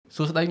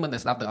សួស្តីមិត្តអ្ន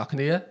កស្ដាប់ទាំងអស់គ្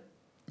នា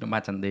ខ្ញុំបា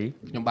ទចន្ទឌី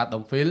ខ្ញុំបាទ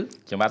ដុំហ្វីល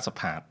ខ្ញុំបាទសុ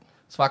ផាត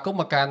ស្វាគមន៍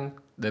មកកាន់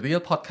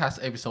DyReelPhatcast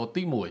episode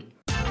ទី1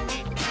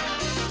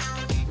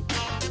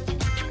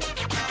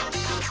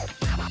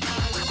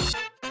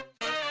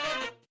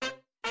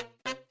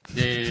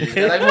យេ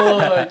តែមួ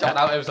យចាប់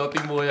ដើម episode ទី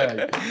1ហើយ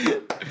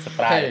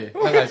surprise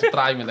ហ្នឹងហើយ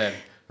surprise មែនទេ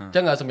អញ្ចឹ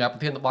ងសម្រាប់ប្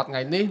រធានបទថ្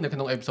ងៃនេះនៅក្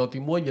នុង episode ទី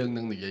1យើង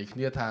នឹងនិយាយគ្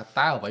នាថា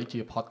តើអ្វីជា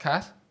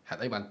podcast ហេ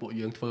តុអីបានពួក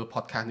យើងធ្វើ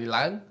podcast នេះ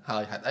ឡើងហើ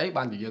យហេតុអី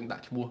បានជាយើងដា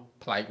ក់ឈ្មោះ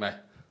ប្លែកម៉េះ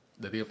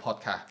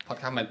DyReelPhatcast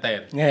podcast មែនតើអ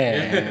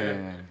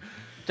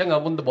ញ្ចឹង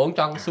មុនដំបូង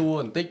ចង់សួរ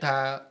បន្តិចថា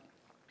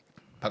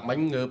ព្រឹកមិញ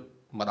ងើប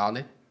មកដល់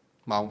នេះ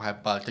ម៉ោង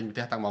7ចេញពីផ្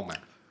ទះតាំងម៉ោងម៉ា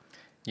និ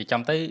យាយ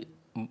ចំទៅ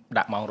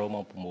ដាក់ម៉ោងរោ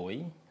ម៉ោង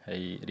6ហើ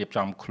យរៀប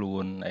ចំខ្លួ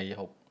នអី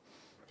ហូប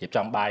រៀប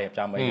ចំបាយរៀប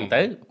ចំអី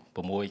ទៅ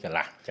6កន្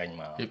លះចាញ់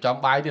មករៀបចំ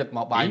បាយទៀតម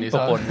កបាយនេះ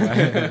សោះ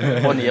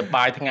ប៉ុនរៀប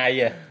បាយថ្ងៃ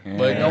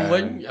បើខ្ញុំវិ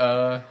ញរ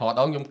ហ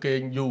ដងខ្ញុំគេង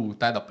យូរ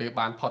តែដល់ពេល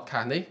បាន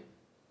podcast នេះ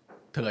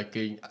ធ្វើឲ្យ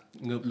គេង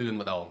ងើបលឿន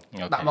ម្ដង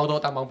ដាក់ម៉ោងរោ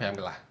តាំងម៉ោង5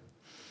កន្លះ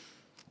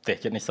ផ្ទះ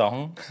ចិត្តនេះសោះ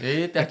ផ្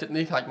ទះចិត្ត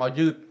នេះខ្លាចមក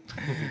យឺត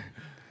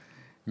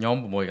ខ្ញុំ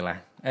6កន្លះ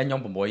ខ្ញុំ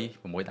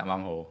6ដាក់ម៉ោ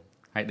ងហូ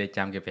ហើយដេក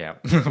ចាំគេប្រាប់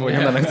ខ្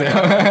ញុំដល់នឹងស្រាប់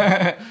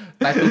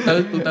តែ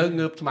ទូទៅ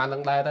ងើបស្មាននឹ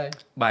ងដែរ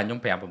បាទខ្ញុំ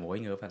5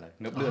 6ងើបហើយ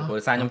ងើបលឿនព្រោះ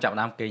សារខ្ញុំចាប់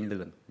ដើមគេង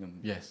លឿនខ្ញុំ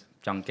Yes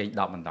ចង់គេង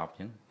10មិន10អញ្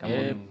ចឹង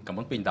កំ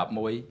ពុងពី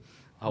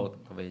11ហូត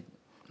ទៅ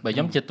បើខ្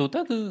ញុំជាទូទៅ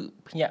គឺ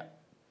ភ្ញាក់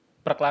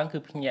ព្រឹកឡើងគឺ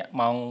ភ្ញាក់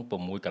ម៉ោង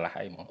6កន្លះ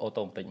អីហ្មងអូ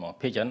តូម៉ាទិកហ្មង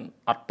ភាគច្រើន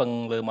អត់ពឹង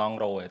លើម៉ោង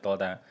រោទេតោះ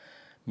តា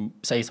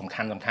ស្អីសំ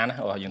ខាន់ណា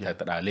យើងត្រូវ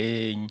ទៅដើរលេ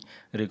ង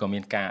ឬក៏មា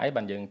នការអី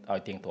បានយើងឲ្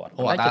យទៀងទាត់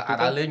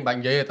ដើរលេងបាញ់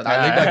និយាយទៅដើរ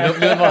លេងដល់ងើប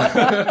លឿនមក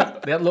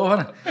ដេតលួ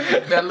ណា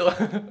ដេតលួ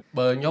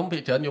បើខ្ញុំភា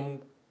គច្រើនខ្ញុំ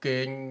គេ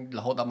ងរ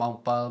ហូតដល់ម៉ោង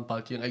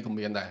7ជាងអីក៏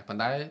មានដែរប៉ុ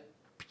ន្តែ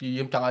ព្យា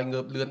យាមចង់ឲ្យងើ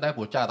បលឿនដែរ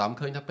ព្រោះចាអារម្មណ៍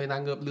ឃើញថាពេលណា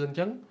ងើបលឿនអញ្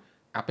ចឹង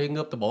អាពេល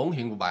ងើបដំបូង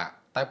រៀងពិបាក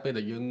តែពេល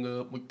ដែលយើងងើ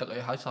បមុជទឹកអី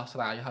ហើយសោះស្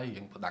រាយហើយ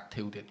រៀង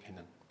productive ទៀតហ្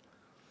នឹង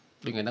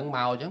ដូចថ្ងៃហ្នឹងម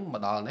កអញ្ចឹងម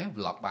កដល់នេះ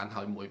vlog បាន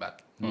ហើយមួយបាត់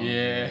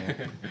យេ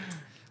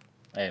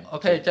អូ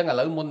ខេអញ្ចឹងឥ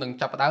ឡូវមុននឹង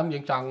ចាប់ផ្ដើមយើ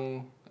ងចង់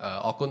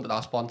អរគុណទៅដ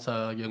ល់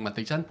sponsor យើងបន្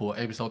តិចសិនព្រោះ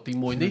episode ទី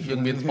1នេះយើ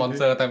ងមាន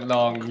sponsor តែម្ដ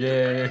ងយេ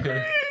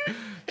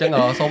អញ្ចឹង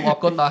សូមអរ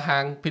គុណដល់ហា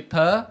ង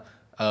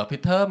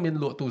Peter មាន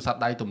លក់ទូរស័ព្ទ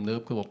ដៃទំនើប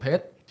គ្រប់ប្រភេទ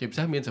ជាពិ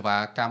សេសមានសេវា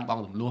កម្មប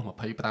ង់រំលោះ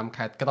25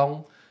ខេត្តក្រុង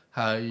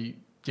ហើយ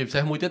ជាពិសេ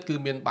សមួយទៀតគឺ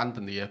មានប័ណ្ណ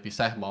ធានាពិ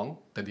សេសហ្មង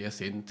ធានា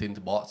ស៊ីនស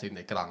បកស៊ីន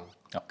អេក្រង់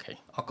អូខេ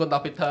អរគុណដ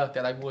ល់ Peter តែ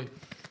ដៃមួយ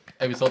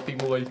episode ទី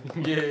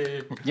1យេ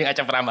យើងអាច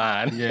ចាប់ផ្ដើមបា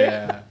នយេ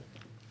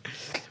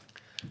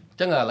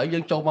ចឹងឥឡូវយើ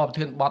ងចូលមកប្រ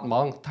ធានបទហ្ម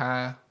ងថា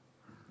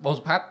បង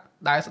សុផាត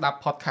ដែរស្ដាប់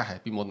podcast ហើយ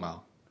ពីមុនមក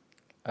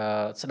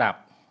ស្ដាប់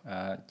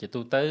ជា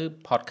ទូទៅ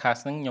podcast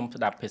ហ្នឹងខ្ញុំ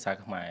ស្ដាប់ភាសា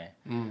ខ្មែរ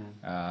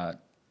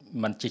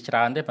มันជាច្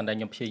រើនទេប៉ុន្តែ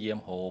ខ្ញុំព្យាយាម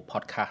រក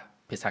podcast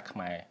ភាសាខ្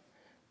មែរ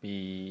ពី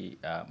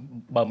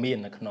បើមាន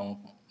នៅក្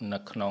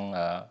នុង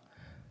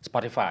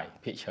Spotify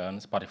ភាគច្រើន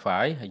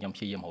Spotify ហើយខ្ញុំព្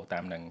យាយាមរកតា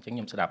មហ្នឹងអញ្ចឹងខ្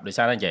ញុំស្ដាប់ដោយ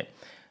សារតែនិយាយ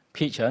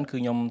ភាគច្រើនគឺ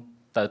ខ្ញុំ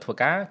ទៅធ្វើ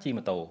ការជិះ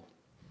ម៉ូតូ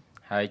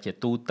ហើយជា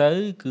ទូទៅ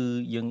គឺ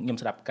ខ្ញុំ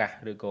ស្ដាប់កាស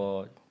ឬក៏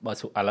បើ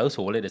ឥឡូវស្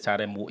រួលទេដោយសារ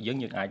តែមួកយើង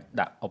អាច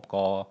ដាក់ឧបក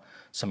រណ៍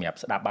សម្រាប់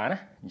ស្ដាប់បានណា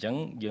អញ្ចឹង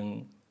យើង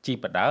ជី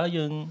បដើ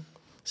យើង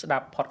ស្ដា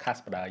ប់ podcast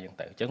បដើយើង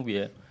ទៅអញ្ចឹង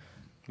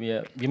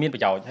វាមានប្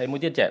រយោជន៍ហើយមួយ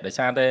ទៀតចេះដោយ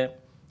សារតែ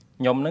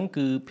ខ្ញុំហ្នឹង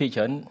គឺភាគច្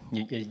រើន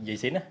និយាយ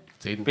ស៊ីនណា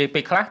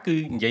ពេលខ្លះគឺ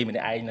និយាយម្នា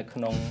ក់ឯងនៅ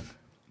ក្នុង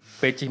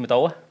ពេលជិះម៉ូតូ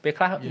ពេល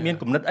ខ្លះមាន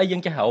គំនិតអីយើ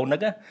ងចេះរហូតនឹក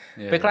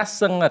ពេលខ្លះ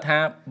សឹងថា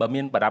បើ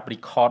មានប្រដាប់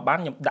record បាន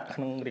ខ្ញុំដាក់ក្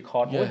នុង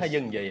record មួយហើយយើ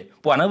ងនិយាយ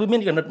ព្រោះអាហ្នឹងវាមា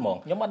នគំនិតហ្មង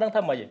ខ្ញុំអត់ដឹង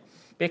ថាម៉េចទេ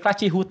ពេលខ្លះ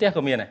ជិះហួសផ្ទះ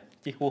ក៏មានដែរ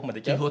ជិះហួសមក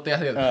ទៅជិះហួសផ្ទះ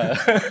ទៀត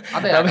អ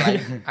ត់ទេ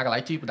អាកន្លែ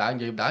ងជិះបដានិ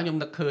យាយបដាខ្ញុំ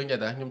នឹកឃើញ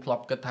តែខ្ញុំធ្លា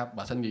ប់គិតថា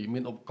បើសិនជាមា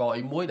នឧបករណ៍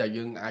អីមួយដែល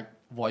យើងអាច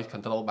voice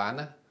control បាន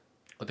ណា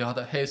ឧទាហរណ៍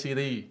ទៅ Hey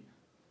Siri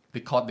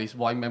record this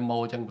voice memo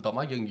អញ្ចឹងបន្ទាប់ម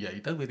កយើងនិយាយ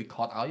ទៅវា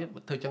record ឲ្យ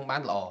ធ្វើអញ្ចឹងបា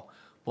នល្អ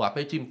ព្រោះអា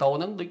ពេលជិះម៉ូតូ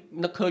ហ្នឹងដូច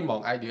នឹកឃើញហ្មង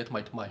idea ថ្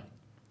មី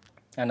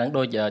អាហ្នឹង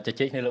ដូចជ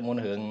ជែកគ្នាលើមុន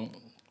រឿង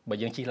បើ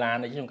យើងជិះឡាន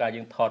នេះក្នុងការ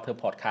យើងថតធ្វើ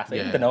podcast អី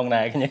ទៅក្នុង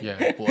ដែរគ្នា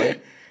ព្រោះ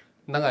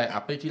ហ្នឹងហើយ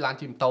អាពេលជិះឡាន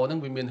ជិះម៉ូតូហ្នឹង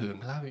វាមានរឿង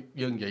ខ្លះ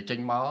យើងនិយាយចេញ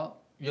មក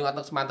យើងអត់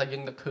នឹកស្មានថាយើ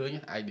ងនឹកឃើញ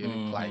idea វា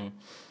ប្លែក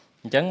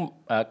អញ្ចឹង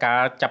កា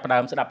រចាប់ផ្ដើ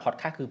មស្ដាប់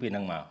podcast គឺពីហ្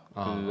នឹងមក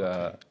គឺ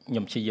ខ្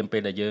ញុំព្យាយាមពេ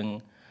លដែលយើង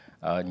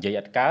និយាយ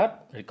អត់កើត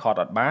record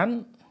អត់បាន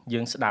យើ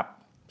ងស្ដាប់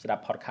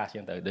podcast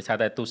ចឹងទៅដោយសារ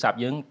តែទូរស័ព្ទ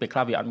យើងពេលខ្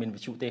លះវាអត់មានវិ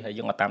ទ្យុទេហើយ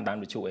យើងអត់តាមដាន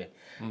វិទ្យុទេ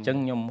អញ្ចឹង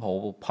ខ្ញុំរ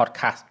ក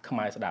podcast ខ្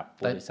មែរស្ដាប់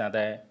ព្រោះដោយសារ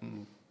តែ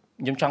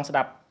ខ្ញុំចង់ស្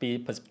ដាប់ពី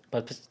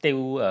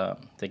perspective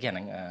ស្អីគេហ្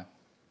នឹង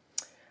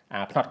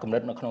ផ្នត់គំនិ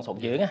តនៅក្នុងស្រុក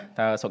យើងណា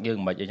តើស្រុកយើង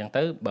មិនអីចឹង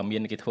ទៅបើមា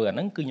នគេធ្វើអាហ្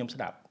នឹងគឺខ្ញុំស្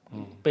ដាប់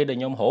ពេលដែល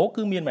ខ្ញុំរក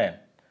គឺមានមែន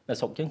នៅ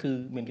ស្រុកយើងគឺ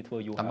មានគេធ្វើ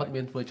យូរហើយតែមិន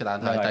មានធ្វើច្រើន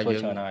ហើយតែយើ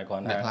ងអ្នកខ្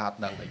លះអត់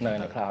ដឹង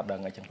អ្នកខ្លះអត់ដឹ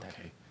ងអីចឹងទៅ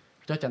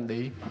ចុះចន្ទឌី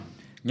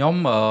ខ្ញុំ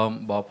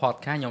បើ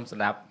podcast ខ្ញុំស្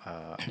ដាប់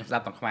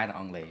ទាំងខ្មែរទាំង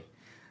អង់គ្លេស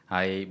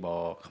ហើយបើ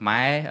ខ្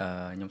មែរ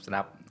ខ្ញុំស្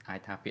ដាប់អាច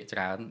ថាពាក្យច្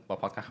រើនបើ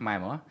podcast ខ្មែរ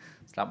ហ្មង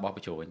ស្ដាប់បោះប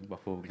ញ្ជួយបោះ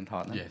ពូវិនថ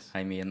តណា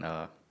ហើយមាន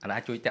អា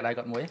ចជួយតាក់ដៃ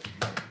គាត់មួយ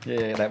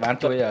ដែលបាន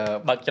ជួយ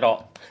បើកច្រក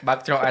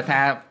អាចថា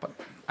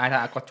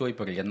គាត់ជួយ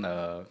បរៀន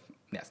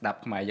អ្នកស្ដាប់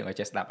ខ្មែរយើងឲ្យ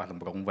ចេះស្ដាប់អាត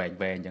ម្រងវែង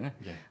អញ្ចឹង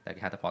តែ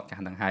គេហៅថា podcast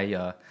ហ្នឹងហើយ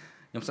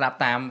ខ្ញុំស្ដាប់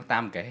តា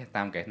មកេ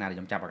សណាដែលខ្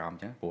ញុំចាប់អារម្មណ៍អ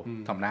ញ្ចឹងព្រោះ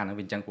ធម្មតានឹង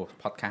វាអញ្ចឹងព្រោះ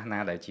podcast ណា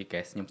ដែលជា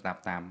guest ខ្ញុំស្ដាប់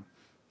តាម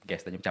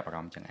guest ដែលខ្ញុំចាប់អារ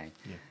ម្មណ៍អញ្ចឹងឯង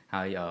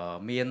ហើយ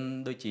មាន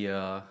ដូចជា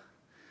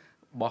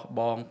បោះ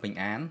បងពេញ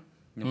អាន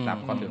ខ្ញុំស្ដាប់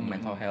គាត់រឿង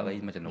mental health អី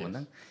មួយចំនួនហ្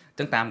នឹងអញ្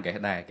ចឹងតាម guest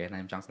ដែរ guest ណា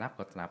ខ្ញុំចង់ស្ដាប់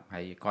គាត់ស្ដាប់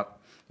ហើយគាត់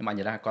ខ្ញុំអាចនិ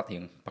យាយថាគាត់រៀ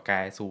ងប៉ាកែ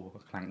សួរ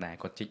ខ្លាំងដែរ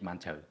គាត់ជីកបាន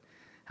ជ្រៅ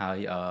ហើយ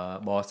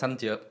បើសិន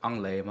ជាអង់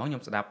គ្លេសមកខ្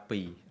ញុំស្ដាប់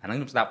2អាហ្នឹង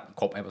ខ្ញុំស្ដាប់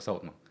គ្រប់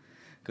episode មក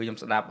គឺខ្ញុំ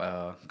ស្ដាប់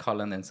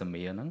Colin and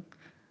Samir ហ្នឹង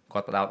គា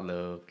ត់ផ្ដោតលើ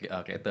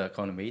creator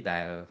economy ដែ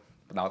ល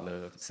ផ្ដោតលើ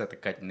សេដ្ឋ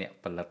កិច្ចអ្នក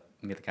ផលិត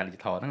មាតិកា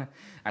digital ហ្នឹង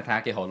អាចថា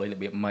គេរកលុយរ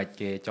បៀបម៉េច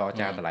គេចរ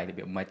ចាតម្លៃរ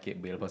បៀបម៉េចគេ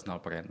build personal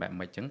brand បែប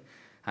ម៉េចចឹង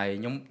ហើយ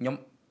ខ្ញុំ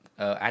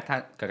អាចថា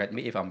correct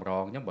me if I'm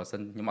wrong ចឹងបើសិ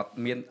នខ្ញុំអត់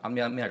មាន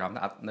អារម្មណ៍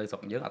ថាអត់នៅស្រុ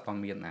កយើងអត់ទាន់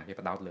មានគេ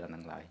ផ្ដោតលើអាហ្នឹ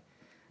ងឡើយ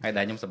ហើយ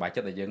ដែលខ្ញុំសប្បាយចិ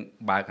ត្តដែលយើង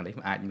បើកនេះ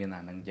អាចមាន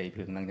អាហ្នឹងនិយាយ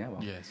រឿងហ្នឹងចឹងប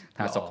ង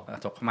ថាស្រុ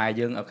កខ្មែរ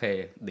យើងអូខេ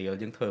deal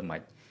យើងធ្វើមិ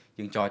ន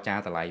យើងចរចា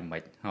តម្លៃមិ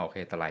នអូ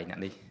ខេតម្លៃអ្នក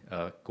នេះ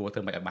គួរធ្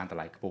វើមិនឲ្យបានត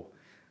ម្លៃខ្ពស់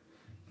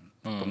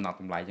កំណត់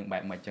តម្លៃយើងបែ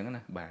បមិនចឹង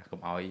ណាបាទ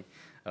កុំឲ្យ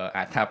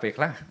អាចថាពេល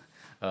ខ្លះ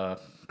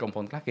ក្រុម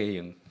ហ៊ុនខ្លះ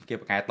គេ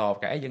ប្រ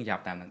កែអីយើងយ៉ា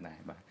ប់តាមហ្នឹងដែរ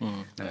បាទ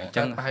អញ្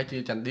ចឹងប្រហែលជា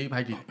ចន្ទឌីប្រ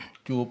ហែលជា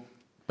ជួប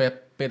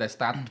ពេលដែល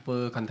start ធ្វើ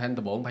content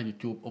ដំបូងប្រហែលជា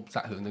ជួបឧបស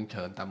គ្គរឿងហ្នឹងច្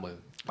រើនតាមមើល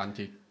បាន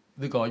ជា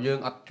ឬក៏យើង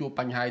អត់ជួប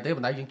បញ្ហាទេ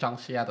ប៉ុន្តែយើងចង់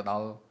share ទៅដ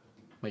ល់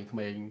ក្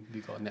មេងៗឬ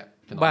ក៏អ្នក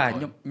ចំណុចបាទ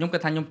ខ្ញុំគិ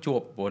តថាខ្ញុំជួ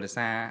បព្រោះដោយ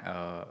សារ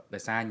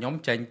ខ្ញុំ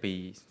ចេញពី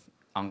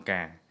អង្គ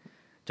ការ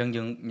អញ្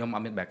ចឹងខ្ញុំអ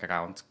ត់មាន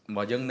background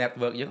បើយើង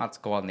network យើងអត់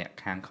ស្គាល់អ្នក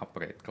ខាង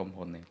corporate ក្រុម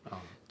ហ៊ុននេះអ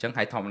ញ្ចឹង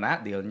ហើយធម្មតា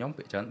deal ខ្ញុំ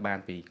ភាគច្រើនបាន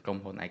ពីក្រុម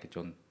ហ៊ុនឯកជ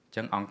នអញ្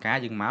ចឹងអង្គការ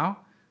យើងមក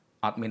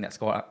អត់មានអ្នក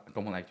ស្គាល់ក្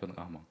រុមហ៊ុនឯកជនទាំង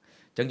អស់ហ្មង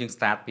អញ្ចឹងយើង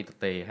start ពីទ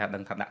ទេហើយដឹ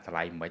ងថាដាក់តម្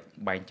លៃមិន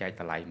បែងចែក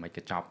តម្លៃមិនក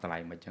ញ្ចប់តម្លៃ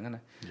មិនអញ្ចឹង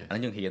ណាអា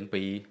នេះយើងរៀន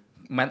ពី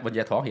មិនបញ្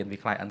ជាត្រង់រៀនពី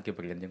client គេប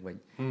រៀនអញ្ចឹងវិញ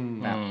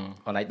ណា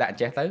អនឡាញដាក់អ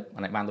ញ្ចេះទៅអ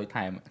នឡាញបានលុយ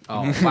ថែម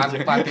បានទី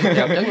5អ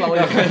ញ្ចឹងលុយ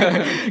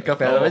កា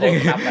ហ្វេវិញយើង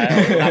ដាក់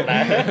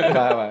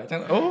ដែរបាទអញ្ចឹ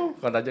ងអូ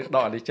គាត់តែយើងដ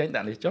កនេះចេញ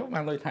ដាក់នេះចុះបា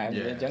នលុយថែម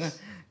អញ្ចឹង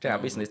ចា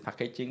business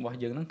packaging របស់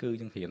យើងហ្នឹងគឺ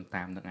យើងរៀន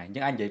តាមហ្នឹងឯងយើ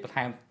ងអាចនិយាយបន្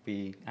ថែមពី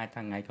អាច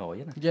ថាថ្ងៃក្រោយ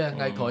ណា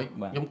ថ្ងៃក្រោយ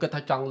ខ្ញុំគិត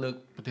ថាចង់លើក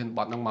ប្រធានប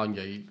ទហ្នឹងមកនិ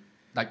យាយ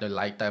ដាច់ដោយ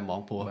ឡែកតែហ្មង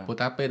ព្រោះ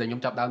តែពេលដែលខ្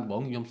ញុំចាប់ដើមដំបូ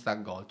ងខ្ញុំ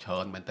struggle ច្រើ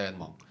នមែនតើ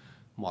ហ្មង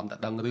មកតែ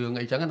ដឹងរឿង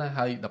អីចឹងណា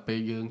ហើយដល់ពេល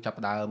យើងចាប់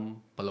ដើម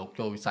ប្រឡូក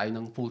ចូលវិស័យហ្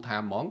នឹង full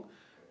time ហ្មង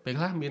ពេល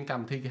ខ្លះមានក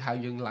ម្មវិធីគេហៅ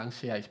យើងឡើង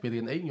share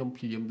experience អីខ្ញុំ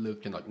ព្យាយាមលើក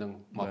ចំណុចហ្នឹង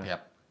មកប្រា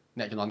ប់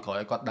អ្នកជំនាន់ក្រោយ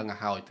ឲ្យគាត់ដឹងឲ្យ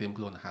ហើយត្រៀម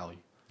ខ្លួនឲ្យហើយ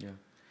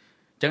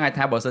ចឹងអាច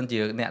ថាបើសិនជា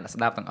អ្នក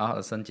ស្ដាប់ទាំងអស់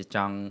បើសិនជាច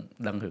ង់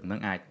ដឹងរឿងហ្នឹង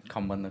អាច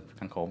comment នៅ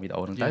ខាងក្រោមវីដេ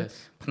អូហ្នឹងទៅ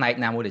ផ្នែក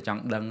ណាមួយដែលចង់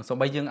ដឹងសូ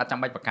ម្បីយើងអត់ចាំ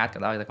បាច់បង្កើតក៏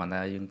ដោយតែគ្រាន់តែ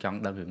យើងចង់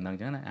ដឹងរឿងហ្នឹង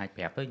ចឹងណាអាច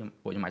ប្រាប់ទៅ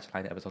ពួកខ្ញុំអាចឆ្លើ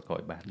យនៅអេពីសូតក្រោ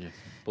យបាន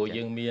ពួក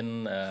យើងមាន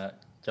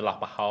ចន្លោះ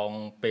ប្រហោង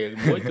ពេល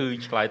មួយគឺ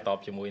ឆ្លើយតប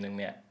ជាមួយនឹង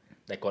អ្នក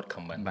ដែលគាត់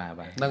comment បាទ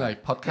ហ្នឹងហើយ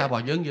podcast រប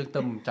ស់យើងទៅ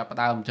ចាប់ផ្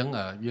ដើមអញ្ចឹង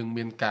យើង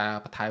មានការ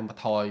បន្ថែមប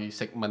ន្ថយ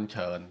segment ច្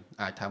រើន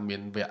អាចថាមា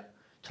នវគ្គ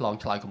ឆ្លង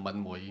ឆ្លើយ comment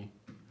មួយ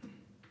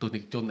ទស្សនិ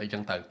កជនអីចឹ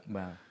ងទៅ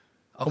បាទ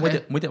មួយ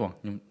ទៀតបង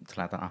ខ្ញុំឆ្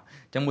លាតអស់អ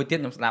ញ្ចឹងមួយទៀត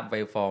ខ្ញុំស្ដាប់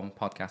Waveform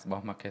podcast រប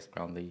ស់ Marcus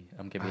Brownlee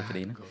MKBHD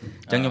ហ្នឹង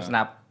អញ្ចឹងខ្ញុំស្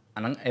ដាប់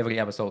អាហ្នឹង every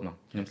episode ហ្នឹង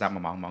ខ្ញុំស្ដាប់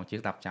1ម៉ោងជាង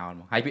ស្ដាប់ចោលហ្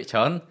មងហើយវាច្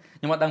រើន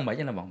ខ្ញុំអត់ដឹងមិន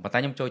ទេណាបងប៉ុន្តែ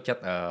ខ្ញុំចូលចិត្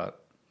ត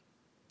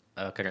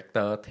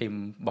character team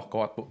របស់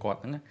គាត់ពួកគាត់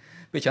ហ្នឹង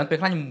វាច្រើនពេល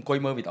ខ្លះខ្ញុំអង្គុយ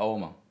មើលវីដេអូ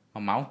ហ្មង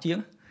1ម៉ោងជាង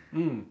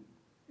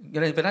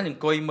ពេលខ្លះយើងអ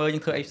ង្គុយមើលយើ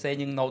ងធ្វើអីផ្សេង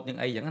យើង note យើង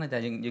អីចឹងណាតែ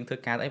យើងធ្វើ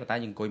ការអីប៉ុន្តែ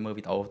យើងអង្គុយមើល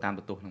វីដេអូតាមប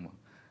ន្ទស្សន៍ហ្នឹងហ្មង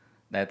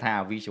ដែលថា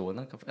visual ហ្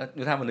នឹង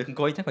គឺថាមនុស្សអង្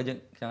គុយចឹងក៏យើង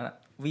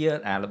វារ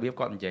បៀប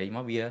គាត់និយាយម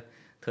កវា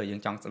ធ្វើយើង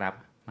ចង់ស្ដាប់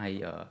ហើយ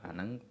អាហ្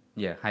នឹង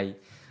ហើយ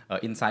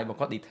insight របស់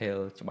គាត់ detail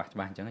ច្បាស់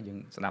អញ្ចឹងយើង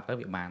ស្ដាប់ទៅ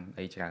វាបាន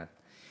អីច្រើន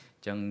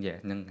អញ្ចឹង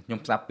នឹងខ្ញុំ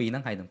ស្ដាប់ពីហ្នឹ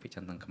ងហើយនឹងពីចិ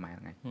នទាំងខ្មែរ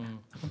ហ្នឹង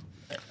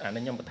អា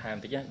នេះខ្ញុំបន្ថែម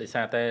តិចណាដោយ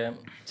សារតែ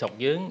ស្រុក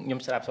យើងខ្ញុំ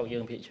ស្ដាប់ស្រុកយើ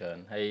ងភាគច្រើន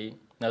ហើយ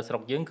នៅស្រុ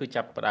កយើងគឺ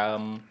ចាប់ផ្ដើម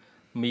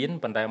មាន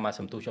ប៉ុន្តែមក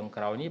សំទុះចុង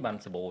ក្រោយនេះបាន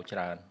សបោច្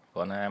រើនគ្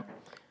រាន់តែ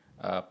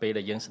ពេល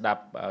ដែលយើងស្ដា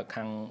ប់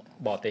ខាង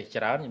បរទេស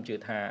ច្រើនខ្ញុំជឿ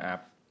ថា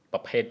ប្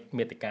រភេទ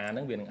មេតិកាហ្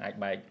នឹងវានឹងអាច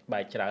បែ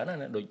កច្រើន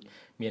ណាដូច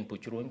មានពូ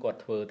ជ្រួញគាត់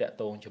ធ្វើតាក់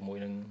ទងជាមួយ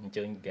នឹងអញ្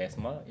ជើញ guest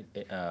មក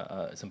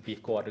សម្ភាស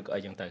គាត់ឬក៏អី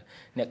ចឹងទៅ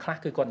អ្នកខ្លះ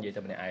គឺគាត់និយាយ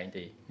តែម្នាក់ឯង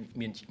ទេ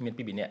មាន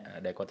ពីរនាក់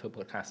ដែលគាត់ធ្វើ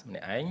podcast ម្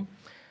នាក់ឯង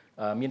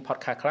មាន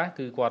podcast ខ្លះ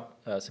គឺគាត់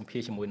សម្ភា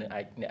សជាមួយនឹង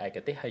អ្នកឯក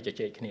ទេសហើយជ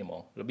ជែកគ្នាហ្ម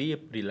ងរបៀប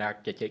relax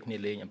ជជែកគ្នា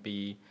លេងអំពី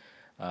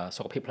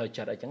សុខភាពផ្លូវ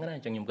ចិត្តអីចឹងណាអ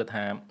ញ្ចឹងខ្ញុំគិត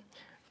ថា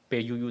ពេ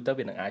លយូរទៅ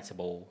វានឹងអាចស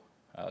បោ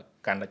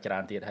កាន់តែច្រើ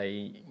នទៀតហើយ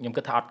ខ្ញុំ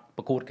គិតថាអត់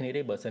ប្រកួតគ្នា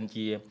ទេបើសិន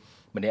ជា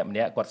ម្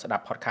នាក់គាត់ស្ដា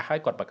ប់ podcast ហើយ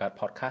គាត់បង្កើត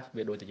podcast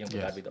វាដូចតែយើងប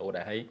ង្កើតវីដេអូ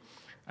ដែរហើយ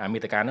អាមេ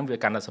តិកាហ្នឹងវា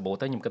កាន់តែសបោ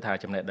ទៅខ្ញុំគិតថា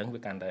ចំណេះដឹង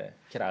វាកាន់តែ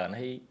ច្រើន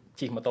ហើយ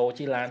ជិះម៉ូតូ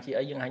ជិះឡានជិះ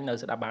អីយើងអាចនៅ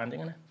ស្ដាប់បានអញ្ចឹ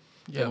ងណា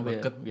បើ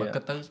គិ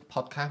តទៅ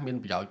podcast មាន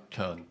ប្រយោជន៍ច្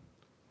រើន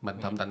មិន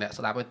ត្រឹមតែអ្នក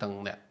ស្ដាប់ទេទាំង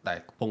អ្នកដែល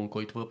កំពុងអង្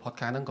គុយធ្វើ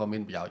podcast ហ្នឹងក៏មា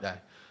នប្រយោជន៍ដែរ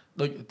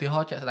ដូចឧទាហ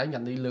រណ៍ជាក់ស្ដែង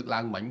យ៉ាងនេះលើកឡើ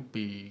ងមិញ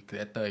ពី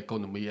creator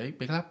economy អី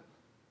ពេលខ្លះ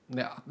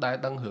អ្នកដែល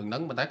ដឹងរឿងហ្នឹ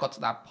ងប៉ុន្តែគាត់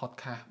ស្ដាប់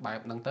podcast បែប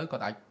ហ្នឹងទៅគា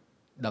ត់អាច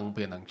ដឹង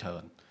ពីហ្នឹងច្រើ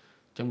ន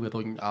អញ្ចឹងវា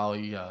រុញឲ្យ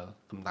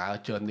ដំណើរ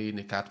journey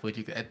នៃការធ្វើ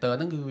ជា creator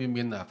ហ្នឹងគឺវា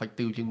មាន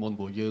effective ជាងមុន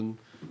ព្រោះយើង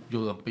យ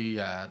ល់អំពី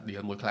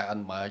deal មួយ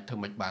client មកធ្វើ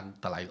ម៉េចបាន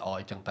តម្លៃល្អ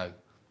អញ្ចឹងទៅ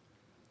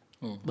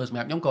បើសម្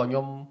រាប់ខ្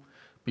ញុំ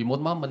ពីមុន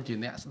មកមិនជា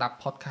អ្នកស្ដាប់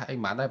podcast អី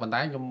ហ្មងដែរប៉ុន្តែ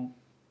ខ្ញុំ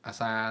អា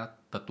សា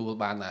ទទួល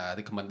បាន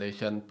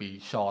recommendation ពី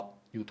short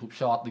YouTube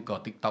Short ឬក៏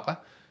TikTok á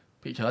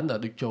ភាគច្រើនដ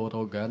ល់ដូច Joe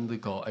Rogan ឬ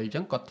ក៏អីចឹ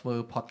ងគាត់ធ្វើ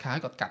podcast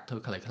គាត់កាត់ធ្វើ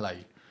ខ្លីៗ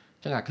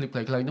ចឹងអា clip ខ្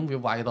លីៗហ្នឹងវា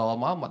viral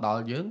មកដ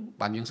ល់យើង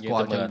បានយើងស្គា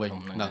ល់ចឹងវិញ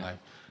ហ្នឹង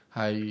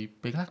ហើយ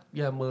ពេលខ្លះ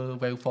យើងមើល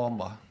waveform រ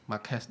បស់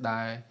Marquez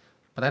ដែរ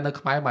ប៉ុន្តែនៅ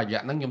ខ្មែរមួយរ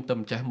យៈហ្នឹងខ្ញុំទៅ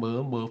មិនចេះមើ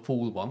ល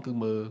full ហ្មងគឺ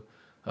មើល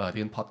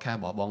រៀន podcast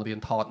របស់បងរៀន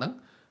ថតហ្នឹង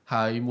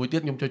ហើយមួយទៀ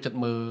តខ្ញុំចូលចិត្ត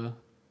មើល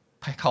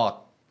podcast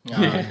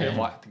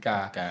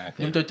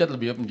ខ្ញុំចូលចិត្តរ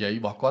បៀបនិយាយ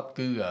របស់គាត់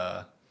គឺ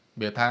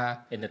វាថា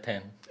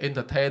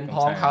entertain ផ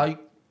ងហើយ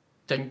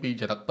ចេញពី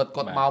ចរិតពិត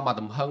គាត់មក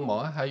ទំហឹងហ្ម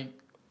ងហើយ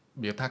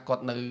វាថាគា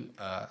ត់នៅ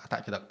អត្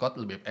តចរិតគាត់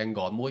របៀប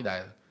angle មួយដែ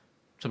ល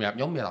សម្រាប់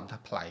ខ្ញុំមានអារម្មណ៍ថា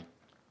ប្លែក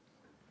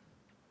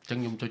ចឹង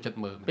ខ្ញុំចូលចិត្ត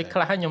មើលពេលខ្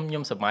លះខ្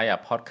ញុំសម័យអា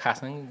podcast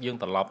ហ្នឹងយើង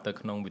ត្រឡប់ទៅ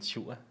ក្នុងវិទ្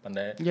យុប៉ុន្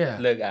តែ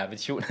លើកអាវិ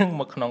ទ្យុហ្នឹង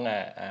មកក្នុងអា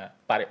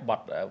បរិបទ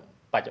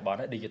បច្ចុប្បន្ន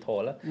digital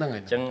ហ្នឹងអ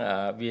ញ្ចឹង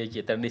វា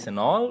ជា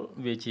traditional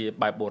វាជា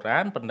បែបបុរា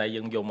ណប៉ុន្តែ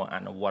យើងយកមកអ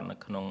នុវត្តនៅ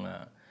ក្នុង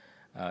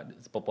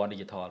ប្រព័ន្ធ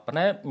digital ប៉ុន្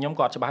តែខ្ញុំ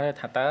ក៏ច្បាស់ដែរ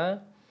ថាតើ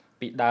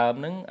ពីដើម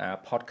ហ្នឹង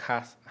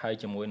podcast ហើយ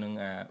ជាមួយនឹង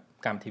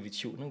កម្មវិធីវិទ្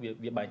យុហ្នឹង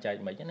វាបែងចែក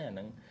មិនណាហ្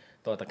នឹង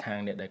តើតខាង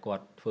អ្នកដែលគា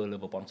ត់ធ្វើលើ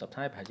ប្រព័ន្ធផ្សព្វផ្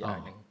សាយប្រហែលជាអា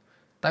ចហ្នឹង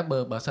តែ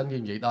បើសិនយើ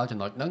ងនិយាយដល់ចំ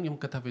ណុចហ្នឹងខ្ញុំ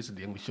គិតថាវាស្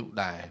តៀងវិទ្យុ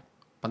ដែរ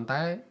ប៉ុន្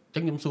តែអញ្ចឹ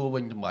ងខ្ញុំសួរវិ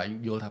ញដើម្បី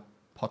យល់ថា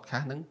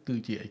podcast ហ្នឹងគឺ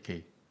ជាអីគេ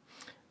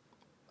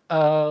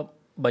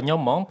បើខ្ញុំ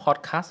ហ្មង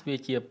podcast វា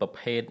ជាប្រ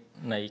ភេទ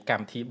នៃក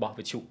ម្មវិធីរបស់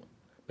វិទ្យុ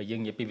បើយើ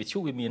ងនិយាយពីវិទ្យុ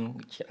វាមាន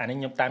អានេះ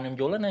ខ្ញុំតាមខ្ញុំ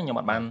យល់ណាខ្ញុំ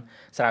អត់បាន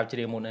ស្រាវជ្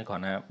រាវមុនទេគ្រា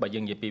ន់តែបើយើ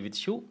ងនិយាយពីវិ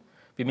ទ្យុ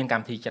វាមានក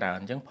ម្មវិធីច្រើន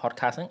អញ្ចឹង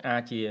podcast ហ្នឹងអា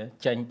ចជា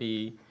ចេញពី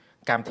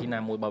កម្មវិធីណា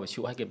មួយរបស់វិទ្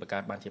យុហើយគេបង្កើ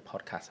តបានជា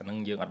podcast ហ្នឹង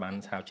យើងអត់បាន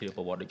ស្រាវជ្រាវ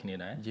ប្រវត្តិដូចគ្នា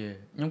ដែរ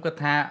ខ្ញុំគិត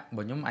ថា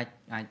បើខ្ញុំ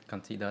អាច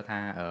consider ថា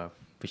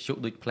វិទ្យុ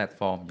ដូច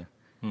platform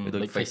អញ្ចឹ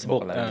ងដូច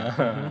Facebook ឡើយគា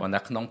ត់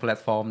ថាក្នុង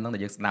platform ហ្នឹងដែ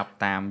លយើងស្ដាប់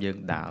តាមយើង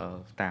ដើរ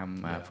តាម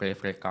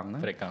free កង់ហ្នឹ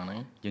ង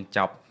យើងច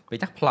ប់ពេល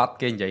ខ្លះ plot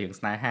គេនិយាយរឿង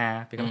ស្នេហា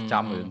ពេលខ្លះ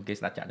ចំរឿងគេ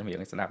ស្ដាប់ចាក់ចម្រៀង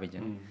ស្ដាប់អីចឹ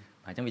ង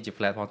អញ្ចឹងវាជា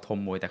platform ធំ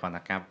មួយតែគាត់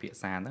ថាការពិភាក្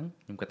សាហ្នឹង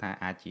ខ្ញុំគិតថា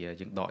អាចជា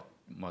យើងដក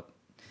មក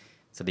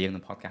ស្តៀងនឹ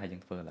ង podcast ហើយយើ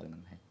ងធ្វើឡើងហ្នឹ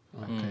ងហើយ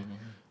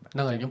ហ្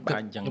នឹងហើយខ្ញុំ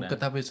គិត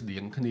ថាវាស្តៀ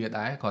ងគ្នា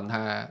ដែរគ្រាន់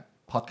ថា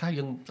podcast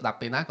យើងស្ដាប់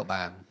ពេលណាក៏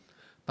បាន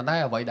ប៉ុន្តែ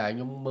អ្វីដែលខ្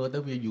ញុំមើលទៅ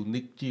វា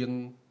unique ជាង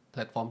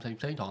platform ផ្សេងៗ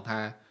ត្រង់ថា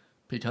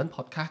ពីច្រើន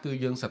podcast គឺ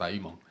យើងសេរី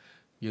ហ្មង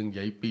យើងនិ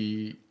យាយពី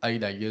អី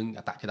ដែលយើងអ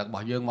ត្តចរិតរប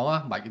ស់យើងមកមិ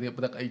នបាច់រៀប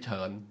រឹកអីច្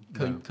រើន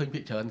ឃើញភា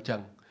គច្រើនអញ្ចឹ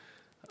ង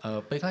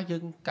ពេលខ្លះយើ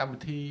ងកម្មវិ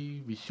ធី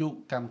វិទ្យុ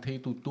កម្មវិធី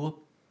ទូទស្សន៍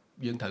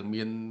យើងត្រូវ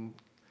មាន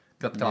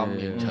ក្រិតក្រម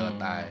មានច្រើន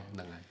ដែរហ្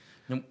នឹងហើយ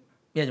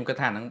ខ្ញុំគិត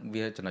ថាហ្នឹង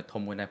វាចំណុច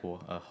ធំមួយដែរព្រោះ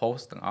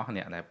host ទាំងអស់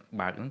អ្នកដែល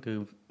បើកហ្នឹងគឺ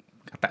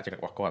អត្តចរិត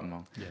របស់គាត់ហ្ម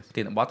ង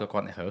ទីតំបន់ក៏គា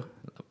ត់រើ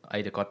អី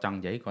ដែលគាត់ចង់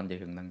និយាយគាត់និយាយ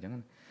រឿងហ្នឹងអញ្ចឹង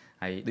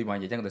ហើយដូចមក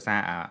និយាយអញ្ចឹងដោយសារ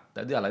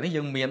ឥឡូវនេះ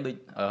យើងមានដូច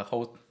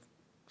host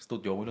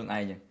studio មួយខ្លួនឯង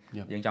អញ្ចឹង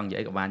យើងចង់និយា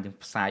យក៏បានយើង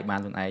ផ្សាយបាន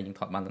ខ្លួនឯងយើង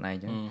ថតបានខ្លួនឯងអ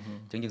ញ្ចឹង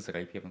យើងសេ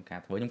រីភាពក្នុងការ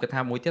ធ្វើខ្ញុំគិត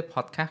ថាមួយទៀត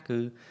podcast គឺ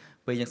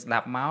ពេលយើងស្ដា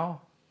ប់មក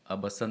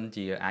បើសិន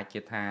ជាអាចគិ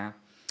តថា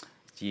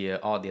ជា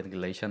audience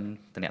relation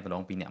តំណែ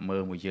ងពីអ្នកមើ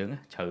លមួយយើង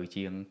ជ្រៅ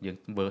ជាងយើង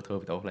ធ្វើ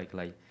វីដេអូខ្លីៗ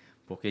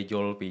ព្រោះគេយ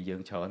ល់ពីយើ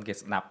ងច្រើនគេ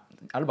ស្ដាប់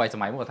ឥឡូវស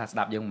ម័យមកគាត់ថាស្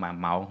ដាប់យើង1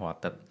ម៉ោងរាល់អា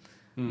ទិត្យ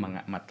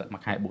មួ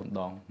យខែ4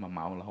ដង1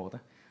ម៉ោងរហូត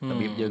រ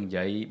បៀបយើងនិ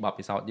យាយបទ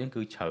ពិសោធន៍យើង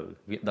គឺជ្រៅ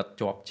វាដិត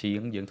ជាប់ជា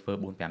ងយើងធ្វើ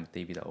4-5នា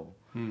ទីវីដេអូ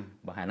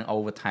បើហើយនឹង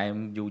overtime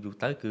យូរ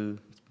ទៅគឺ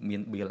មា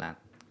ន bill អា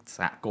ស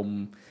ហគមន៍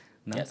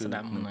ហ្នឹងគឺ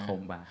មិនធំ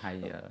បាទហើយ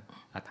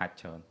attach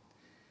ច្រើន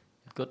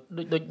គាត់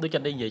ដូចច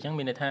ន្ទនិយាយអញ្ចឹង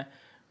មានន័យថា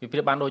វាប្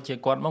រៀបបានដូចជា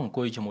គាត់មកអង្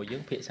គុយជាមួយយើ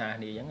ងភាសា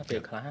គ្នាអញ្ចឹងពេ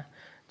លខ្លះអ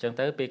ញ្ចឹង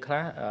ទៅពេលខ្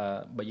លះ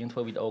បើយើងធ្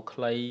វើវីដេអូខ្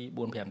លី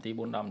 4-5 នាទី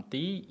 4-10 នា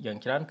ទីយ៉ាង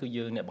ច្រើនគឺ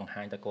យើងអ្នកបង្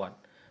ហាញទៅគាត់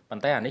ប៉ុ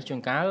ន្តែអានេះជួន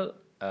កាល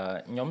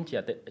ខ្ញុំជា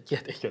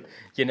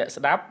អ្នក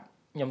ស្ដាប់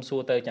ខ្ញុំសួ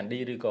រទៅចន្ទឌី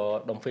ឬក៏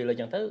ដុំហ្វីលអី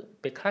ចឹងទៅ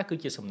ពេលខ្លះគឺ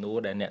ជាសំណួរ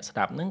ដែលអ្នកស្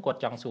ដាប់ហ្នឹងគាត់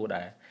ចង់សួរ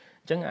ដែរ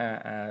អញ្ចឹង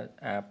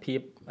អាភាព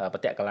ប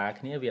តិកលា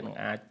គ្នាវានឹង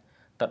អាច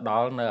ទៅដ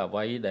ល់នៅអ្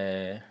វីដែ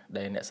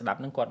លអ្នកស្ដាប់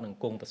ហ្នឹងគាត់នឹង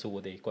គង់ទៅសួរ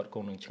ទេគាត់គ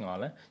ង់នឹងឆ្ងល់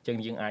ណាអញ្ចឹង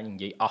យើងអាចនិ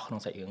យាយអស់ក្នុង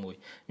សាច់រឿងមួយ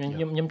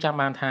ខ្ញុំចាំ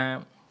បានថា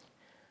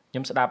ខ្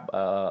ញុំស្ដាប់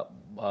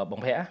បង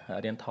ភ័ក្រ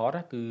រៀនថត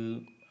គឺ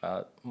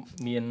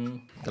មាន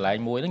កន្លែង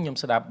មួយហ្នឹងខ្ញុំ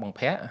ស្ដាប់បង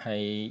ភ័ក្រហើ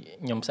យ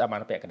ខ្ញុំស្ដាប់បា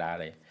នពាក់កណ្ដាល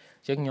ដែរ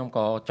អញ្ចឹងខ្ញុំ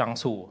ក៏ចង់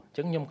សួរអញ្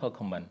ចឹងខ្ញុំក៏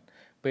comment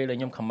ពេលដែល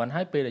ខ្ញុំ comment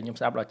ហើយពេលដែលខ្ញុំ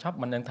ស្ដាប់ដល់ចប់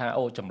មិនដឹងថា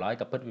អូចម្លើយ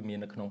ក៏ពិតវាមាន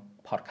នៅក្នុង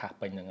podcast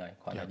ពេញហ្នឹងហើយ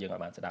គាត់ថាយើងអ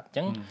ត់បានស្ដាប់អញ្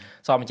ចឹង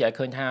សូមបញ្ជាក់ឲ្យ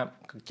ឃើញថា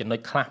ចំណុច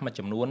ខ្លះមួយ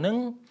ចំនួនហ្នឹង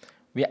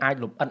វាអាច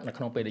លម្អិតនៅ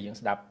ក្នុងពេលដែលយើង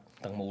ស្ដាប់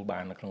ទាំងមូលបា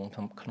ននៅក្នុ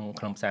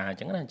ងផ្សារអញ្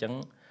ចឹងណាអញ្ចឹង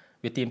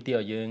វាទាមទារ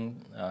ឲ្យយើង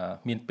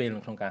មានពេល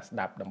ក្នុងការស្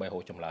ដាប់ដើម្បីរ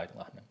កចម្លើយទាំង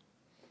អស់ហ្នឹង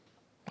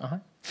អស់ហើ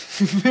យ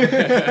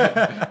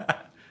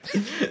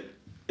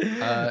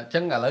អញ្ចឹ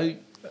ងឥឡូវ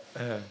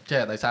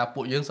ចេះដោយសារ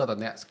ពួកយើងសុទ្ធតែ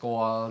អ្នកស្គា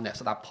ល់អ្នក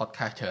ស្ដាប់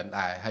podcast ច្រើន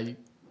ដែរហើយ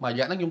មួយរ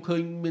យៈហ្នឹងខ្ញុំឃើ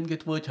ញមានគេ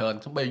ធ្វើច្រើន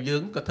សូម្បីយើ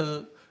ងក៏ធ្វើ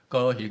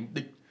ក៏រៀង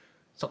តិច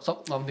សុក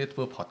នាំគ្នាធ្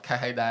វើ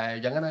podcast ឲ្យដែរអ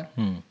ញ្ចឹងណា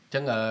អញ្ចឹ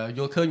ងយ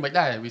ល់ឃើញមិន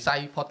ដែរវិស័យ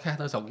podcast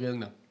នៅស្រុកយើង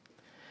ហ្នឹង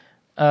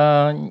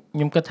ខ្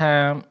ញុំគិតថា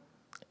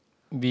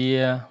វា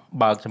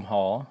បើកចំហ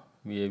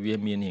វា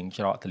មានរៀង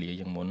ច្រកទលា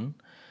យ៉ាងមុន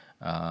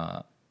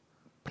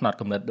ផ្នត់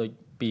កំណត់ដូច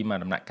ពីមួយ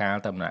ដំណាក់កាល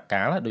ទៅដំណាក់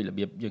កាលដូចរ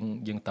បៀប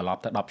យើងត្រឡ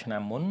ប់ទៅ10ឆ្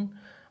នាំមុន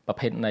ប្រ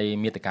ភេទនៃ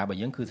មាតិការបស់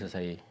យើងគឺសរ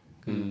សេរ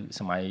គឺ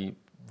សម័យ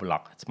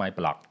vlog សម័យ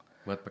blog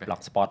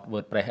blogspot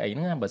WordPress អីហ្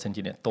នឹងបើសិន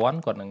ជាអ្នកទាន់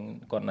គាត់នឹង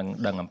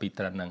ដឹងអំពី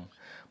trend ហ្នឹង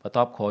បន្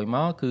ទាប់ក្រោយម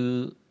កគឺ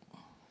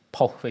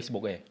post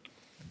Facebook ឯង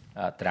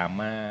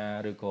drama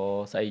ឬក៏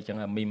ស្អីចឹង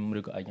meme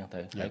ឬក៏អីចឹង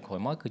ទៅហើយក្រោយ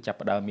មកគឺចាប់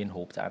ផ្ដើមមាន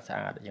រូបស្អា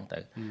តអញ្ចឹងទៅ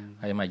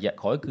ហើយមួយរយៈ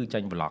ក្រោយគឺចេ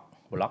ញ vlog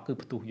គឺ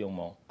ផ្ទុះយក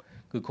មក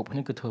គឺគ្រប់គ្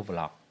នាគឺធ្វើ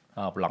vlog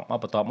មក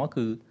បន្ទាប់មក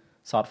គឺ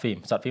short film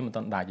មិន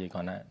ទាន់ដាច់ទេគ្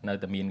រាន់តែនៅ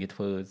តែមានគេធ្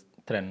វើ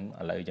trend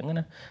ឥឡូវអញ្ចឹង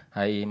ណា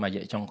ហើយមួយរ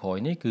យៈចុងក្រោយ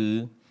នេះគឺ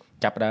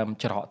ចាប់ផ្ដើម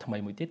ច្រកថ្មី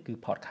មួយទៀតគឺ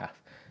podcast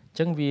អញ្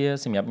ចឹងវា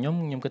សម្រាប់ខ្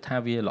ញុំគិតថា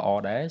វាល្អ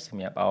ដែរស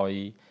ម្រាប់ឲ្យ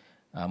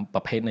ប្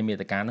រភេទនៃមា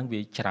តិកាហ្នឹង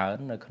វាច្រើន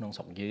នៅក្នុង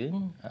ស្រុកយើង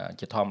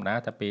ជាធម្មតា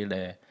តែពេល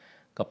ដែល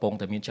កំពុង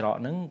តែមានច្រក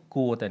ហ្នឹង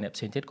គួរតែអ្នកផ្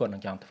សេងទៀតគាត់នឹ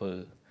ងចង់ធ្វើ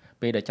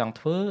ពេលដែលចង់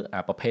ធ្វើ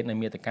ប្រភេទនៃ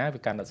មាតិកា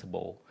វាកាន់តែសម្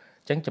បូរ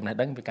អញ្ចឹងចំណេះ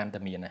ដឹងវាកាន់តែ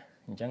មានណា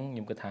អញ្ចឹងខ្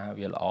ញុំគិតថា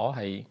វាល្អ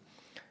ហើយ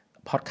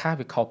podcast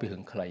វាខុសពីរឿ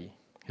ងខ្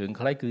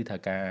លីគឺត្រូ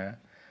វការ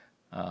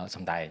ស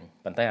ម្ដែង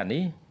ប៉ុន្តែអា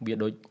នេះវា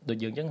ដូច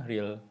យើងអញ្ចឹង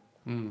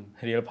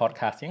real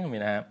podcast អញ្ចឹងមា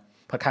នថា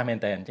podcast មែន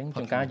តើអញ្ចឹង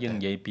ជួនកាលយើង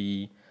និយាយពី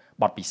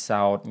បទពិ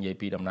សោធន៍និយាយ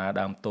ពីដំណើរ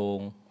ដើមទង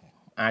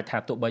អាចថា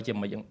ទោះបីជា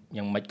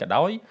យ៉ាងម៉េចក៏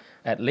ដោយ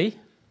at least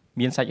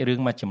មានសាច់រឿង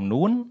មួយចំ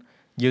នួន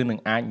យើងនឹង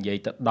អាចនិយាយ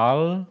ទៅដ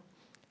ល់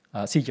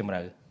ស៊ីជម្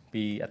រៅ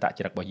ពីអត្តច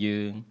រិតរបស់យើ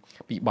ង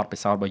ពីបទពិ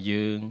សោធន៍របស់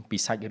យើងពី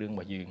សាច់រឿងរ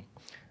បស់យើង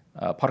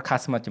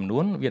podcast មួយចំនួ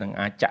នវានឹង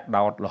អាចចាក់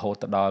ដោតរហូត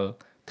ទៅដល់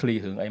ធ្លី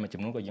រឿងអីមួយ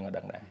ចំនួនក៏យើងអត់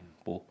ដឹងដែរ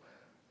ព្រោះ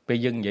ពេល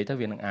យើងនិយាយទៅ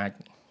វានឹងអាច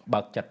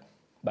បើកចិត្ត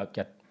អ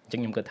ញ្ចឹង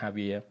ខ្ញុំគិតថា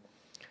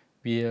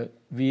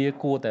វា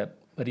គួរតែ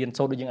រៀន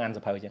សូត្រដូចយើងអាន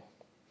សៀវភៅអញ្ចឹង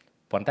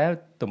ប៉ុន្តែ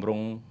ទម្រ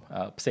ង់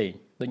ផ្សេង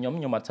ដូចខ្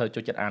ញុំអត់សូវចូ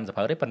លចិត្តអានសៀវ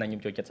ភៅទេប៉ុន្តែខ្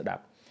ញុំចូលចិត្តស្ដា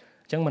ប់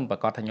អញ្ចឹងមិនប្រ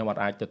កាសថាខ្ញុំអ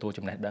ត់អាចទទួល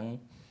ចំណេះដឹង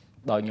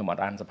ដោយខ្ញុំអ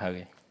ត់អានសៀវភៅ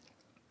ទេ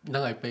ហ្នឹ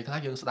ងហើយពេលខ្លះ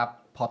យើងស្ដាប់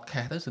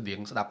podcast ទៅស្តៀង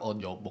ស្ដាប់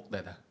audio book ដែ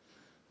រតា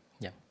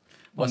យ៉ាង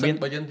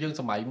បើយើង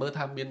សម័យមើល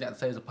ថាមានអ្នក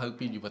សេសៀវភៅ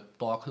ពីជីវិតផ្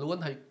ទាល់ខ្លួន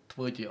ហើយធ្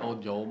វើជា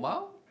audio ម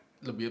ក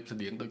របៀបស្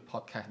តៀងដូច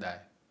podcast ដែរ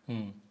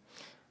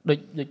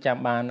ដូចចាំ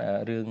បាន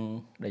រឿង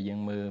ដែលយើង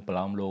មើលប្រ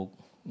ឡំលោក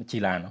ជី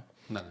ឡានហ្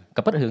នឹង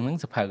ក៏ពិតរឿងហ្នឹង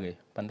សៀវភៅទេ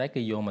ប៉ុន្តែ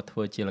គេយកមកធ្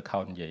វើជាល្ខោ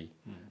ននិយាយ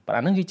ប៉ុន្តែ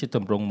អាហ្នឹងគឺជាទ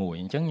ម្រង់មួយ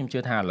អញ្ចឹងខ្ញុំជឿ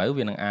ថាឥឡូវ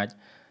វានឹងអាច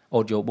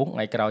audio book ថ្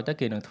ងៃក្រោយទៅ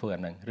គេនឹងធ្វើ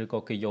អាហ្នឹងឬក៏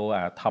គេយក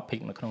អា topic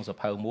នៅក្នុងសៀវ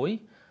ភៅមួយ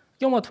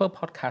យកមកធ្វើ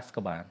podcast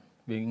ក៏បាន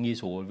វាងាយ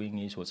ស្រួ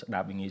លស្ដា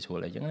ប់វាងាយស្រួល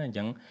អីចឹងណាអញ្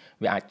ចឹង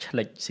វាអាចឆ្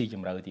លេចស៊ីជ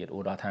ម្រៅទៀតឧទាហ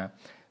រណ៍ថា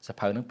សៀវ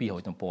ភៅហ្នឹង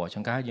200ទំព័រអញ្ចឹ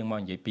ងកាលយើងមក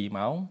និយាយ2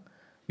ម៉ោង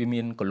វា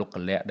មានកលុកក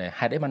លាក់ដែរ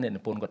ហេតុអីបានអ្នក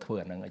និពន្ធគាត់ធ្វើ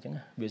អាហ្នឹងអញ្ចឹង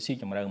វាស៊ី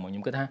ជម្រៅមកខ្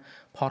ញុំគិតថា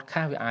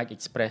podcast វាអាច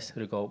express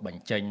ឬក៏ប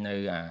ញ្ចេញនៅ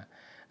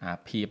អា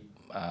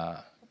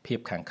ភាព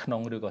ខាងក្នុ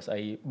ងឬក៏ស្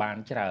អីបាន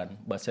ច្រើន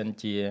បើសិន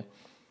ជា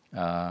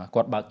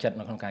គាត់បើកចិត្ត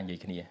នៅក្នុងការនិយាយ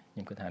គ្នាខ្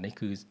ញុំគិតថានេះ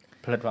គឺ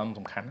platform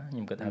សំខាន់ណាខ្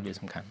ញុំគិតថាវា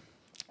សំខាន់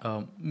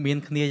មាន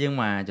គ្នាយើង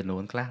មួយចំនួ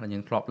នខ្លះដែលយើ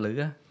ងធ្លាប់ឮ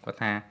គាត់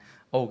ថា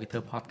អូគេធ្វើ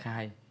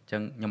podcast អញ្ចឹ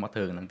ងខ្ញុំអត់ធ្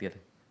វើហ្នឹងទៀតទេ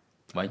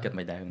បើគិត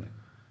មិនដែរ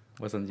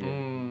បើសិនជា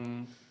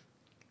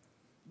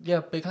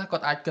ពេលខ្លះគា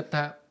ត់អាចគិត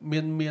ថាមា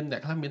នអ្ន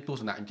កខ្លះមានទស្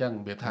សនៈអញ្ចឹង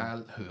វាថា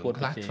រឿង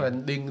ខ្លះ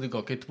trending ឬ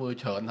ក៏គេធ្វើ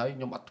ច្រើនហើយ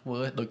ខ្ញុំអត់ធ្វើ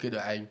ដូចគេដូ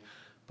ចឯង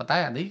ប៉ុន្តែ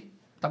អានេះ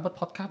តាមពិត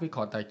podcast វាគ្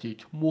រាន់តែជា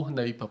ឈ្មោះ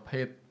នៃប្រ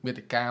ភេទមា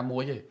តិកាមួ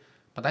យទេ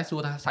ប៉ុន្តែសួរ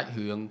ថាសាច់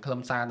រឿងខ្លឹ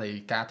មសារនៃ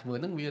ការធ្វើ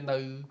ហ្នឹងវានៅ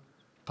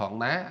ត្រង់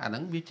ណាអាហ្នឹ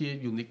ងវាជា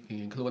unique រៀ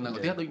ងខ្លួននៅប្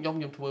រទេសដូចខ្ញុំ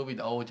ធ្វើវី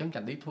ដេអូអញ្ចឹងចា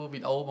ន់នេះធ្វើវី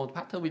ដេអូមក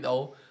ផាត់ធ្វើវីដេអូ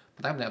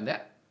ប៉ុន្តែម្នា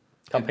ក់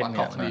គាត់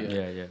ខុសគ្នា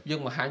យើង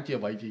បង្ហាញជា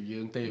អ្វីជាយើ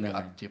ងទេវាអ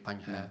ត់ជាប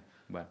ញ្ហា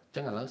បាទអញ្ចឹ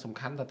ងឥឡូវសំ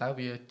ខាន់តើ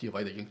វាជាអ្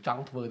វីដែលយើងច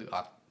ង់ធ្វើឬអ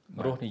ត់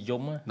រសនិយ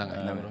មហ្នឹងហើ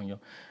យរសនិយម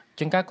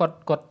ជាងការគា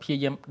ត់ព្យា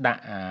យាមដា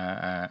ក់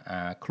អា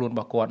ខ្លួនរប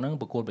ស់គាត់ហ្នឹង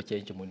ប្រកួតប្រជែ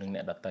ងជាមួយនឹងអ្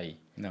នកដទៃ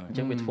អញ្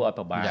ចឹងវាធ្វើឲ្យ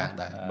ពិបាក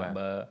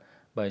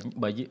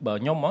បើ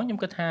ខ្ញុំមកខ្ញុំ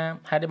គិតថា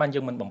ហេតុអីបានយើ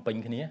ងមិនបំពេញ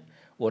គ្នា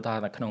ឧទាហរ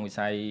ណ៍ថាក្នុងវិ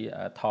ស័យ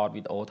ថត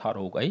វីដេអូថត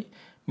រូបអី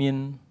មាន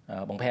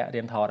បងភ័ក្រ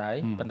រៀនថតហើយ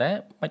ប៉ុន្តែ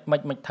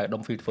មិនត្រូវ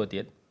ដុំ field ធ្វើទៀ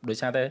តដោយ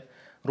សារតែ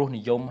រស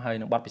និយមហើយ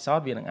នឹងបទពិសោធ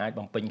ន៍វានឹងអាច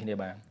បំពេញគ្នា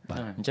បាន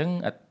អញ្ចឹង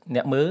អ្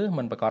នកមើល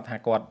មិនប្រកាសថា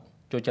គាត់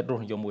ចូលចិត្តរស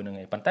និយមមួយនឹង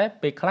ឯងប៉ុន្តែ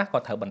ពេលខ្លះគា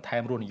ត់ត្រូវបន្ថែ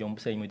មរសនិយម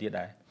ផ្សេងមួយទៀត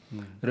ដែរ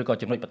ឬក៏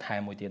ចំណុចបន្ថែម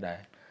មួយទៀតដែរ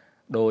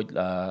ដូច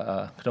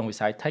ក្នុងវិ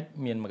ស័យ tech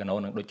មានមួយកណោ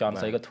នឹងដូចចន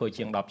ស្អីគាត់ធ្វើ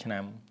ជាង10ឆ្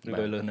នាំឬ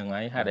ក៏លើសនឹង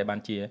ហើយហើយដែលបាន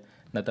ជា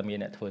នៅតែមាន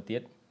អ្នកធ្វើទៀ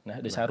តណា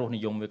ដោយសាររសនិ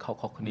យមវាខុស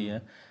គ្នា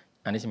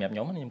អានេះសម្រាប់ខ្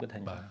ញុំខ្ញុំគិតថា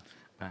បាទ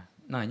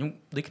ណាខ្ញុំ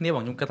ដូចគ្នាប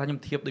ងខ្ញុំគិតថាខ្ញុំ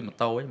ធៀបដូចម៉ូ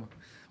តូឯង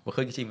បើ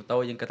ឃើញគេជិះម៉ូតូ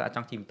យើងគិតថាច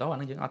ង់ជិះម៉ូតូអា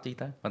ហ្នឹងយើងអត់ជិះ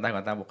ទៅប៉ុន្តែ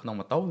គាត់ថាក្នុង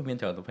ម៉ូតូវាមាន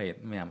ច្រើនប្រភេទ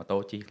មានអាម៉ូតូ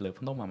ជិះលើ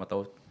ភ្នំអាម៉ូតូ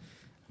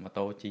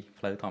ជិះ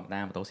ផ្លូវធម្មតា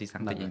ម៉ូតូស៊ី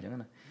សាំងតិចអីចឹងណា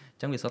អ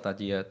ញ្ចឹងវាសុទ្ធតែ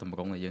ជាទម្រ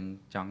ង់ដែលយើង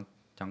ច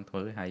ង់ធ្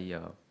វើហើយ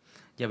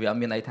វាអត់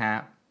មានអីថា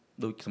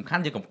ដូចសំខា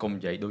ន់យើងកុំ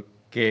និយាយដូច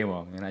គេហ្ម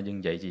ងណាយើង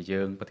និយាយជា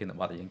យើងប្រធាន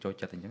បទដែលយើងចូល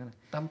ចិត្តអញ្ចឹងណា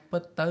តាមពិ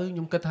តទៅខ្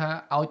ញុំគិតថា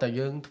ឲ្យតែ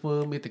យើងធ្វើ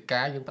មាតិ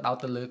កាយើងផ្ដោត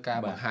ទៅលើការ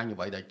បង្ហាញអ្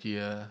វីដែលជា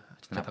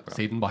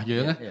ស៊ីនរបស់យើ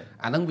ង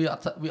អាហ្នឹងវាអ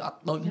ត់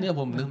ដូចគ្នាព្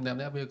រោះមនុស្សម្នា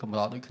ក់ៗវាកម្រ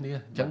ដូចគ្នា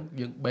អញ្ចឹង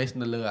យើង base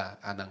នៅលើ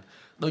អាហ្នឹង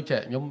ដូចជា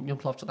ខ្ញុំ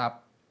ធ្លាប់ស្ដាប់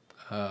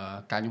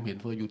ការខ្ញុំរៀន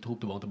ធ្វើ YouTube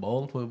ដំបូ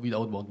ងធ្វើវីដេ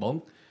អូដំបូង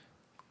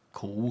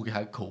គ្រូគេ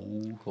ហៅគ្រូ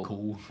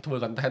ធ្វើ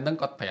content ហ្នឹង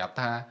គាត់ប្រាប់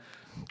ថា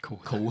គ្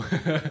រូ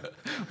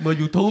មើល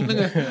YouTube ហ្នឹង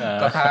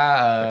គាត់ថា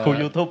គ្រូ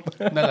YouTube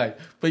ហ្នឹងហើយ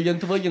ពេលយើង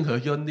ធ្វើយើងរើស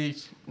យន្តនេះ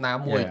ណា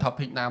មួយ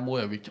topic ណាមួយ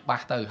ឲ្យវាច្បា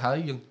ស់ទៅហើយ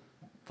យើង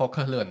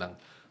focus លើអាហ្នឹង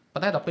ប៉ុ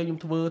ន្តែដល់ពេលខ្ញុំ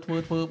ធ្វើ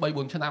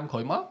 3-4 ឆ្នាំក្រោ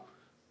យមក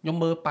ខ្ញុំ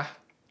មើលប៉ះ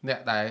អ្នក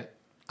ដែល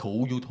គ្រូ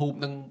YouTube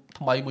នឹង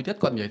ថ្មីមួយទៀត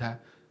គាត់និយាយថា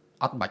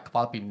អត់បាច់ខ្វ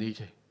ល់ពីនេះ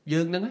ទេយើ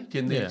ងហ្នឹងជា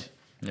នេះ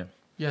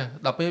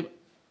ដល់ពេល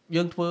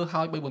យើងធ្វើ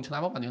ហើយ3 4ឆ្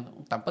នាំមកបាទយើង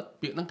តាមពិត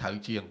ពាក្យហ្នឹងត្រូវ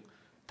ជាង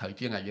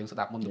ឲ្យយើងស្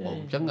ដាប់មុនដំបូង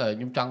អញ្ចឹង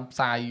ខ្ញុំចង់ផ្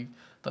សាយ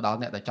ទៅដល់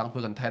អ្នកដែលចង់ធ្វើ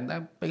content ដែរ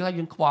ពេលខ្លះ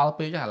យើងខ្វល់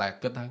ពេកហ่าឡើយ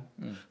គិតថា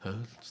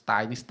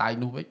style នេះ style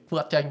នោះវិញធ្វើ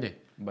អត់ចាញ់ទេយ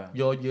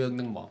កយើង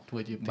នឹងមកធ្វើ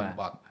ជាប្រ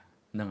វត្តិ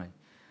ហ្នឹងហើយ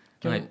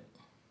ជួន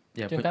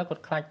កាលគា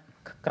ត់ខ្លាច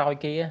ក្រោយ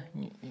គេ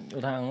ឧ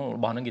ទាហរណ៍រ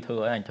បស់ហ្នឹងគេធ្វើ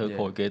ឲ្យអញធ្វើ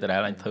ក្រោយគេដដែល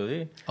អញធ្វើ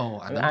អូ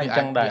អាហ្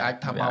នឹងវាអាច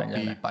ថាមក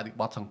ពីបរិ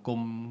បទសង្គម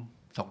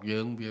ស្រុកយើ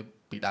ងវា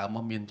ពីដើមម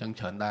កមានអញ្ចឹង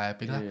ច្រើនដែរ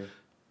ពេលខ្លះ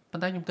ប៉ុ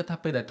ន្តែខ្ញុំគិតថា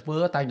ពេលដែលធ្វើ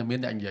តែតែមាន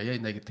អ្នកនិយាយឯ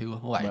negative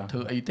ហួរឯងធ្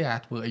វើអីទេ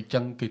ធ្វើអីចឹ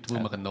ងគេធ្វើ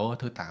មកកណោ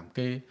ធ្វើតាម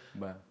គេ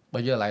បើ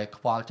យើងឡើយ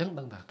ខ្វល់ចឹង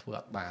ដឹងថាធ្វើ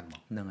អត់បានមក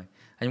ហ្នឹងហើយ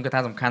ខ្ញុំគិតថា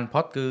សំខាន់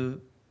ផុតគឺ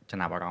ចំ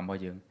ណាប់អារម្មណ៍រប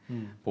ស់យើង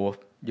ព្រោះ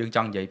យើងច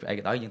ង់និយាយពីអី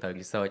ក៏ដោយយើងត្រូវ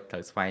research ត្រូ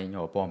វស្វែងរ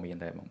កព័ត៌មាន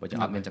ដែរបងបើយើង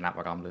អត់មានចំណាប់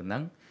អារម្មណ៍លើហ្នឹ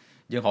ង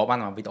យើងរកបាន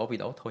តែវីដេ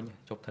អូធុញ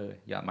ជប់ធ្វើ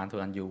យើងអត់បានធ្វើ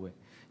បានយូរទេអ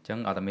ញ្ចឹង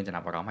អត់តែមានចំណា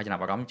ប់អារម្មណ៍ហើយចំណា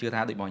ប់អារម្មណ៍ជឿថា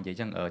ដូចបងនិយាយអ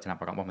ញ្ចឹងចំណាប់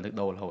អារម្មណ៍របស់មនុស្ស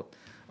ដូររហូត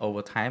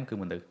over time គឺ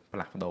មនុស្សផ្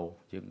លាស់ប្ដូរ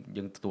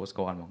យើងទទួលស្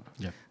គាល់ហ្មង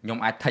ខ្ញុំ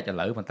អាចថិចឥ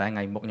ឡូវប៉ុន្តែថ្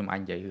ងៃមុខខ្ញុំអាច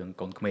និយាយរឿង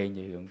កូនក្មេងនិ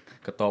យាយរឿង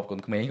កតបកូន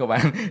ក្មេងក៏បា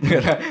ន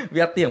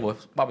វាអត់ទៀងព្រោះ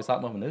បបិសោតរ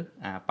បស់មនុស្ស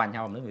បញ្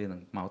ហាមនុស្សវានឹ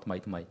ងមកថ្មីអ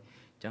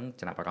ញ្ចឹង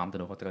ចំណាប់អារម្មណ៍ទៅ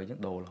នោះក៏ត្រូវអញ្ចឹង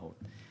ដូររហូត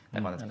តែ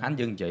គាត់សំខាន់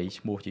យើងនិយាយ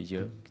ឈ្មោះជា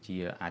យើងជា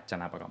អាចចំ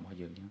ណាប់អារម្មណ៍របស់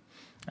យើងអញ្ចឹង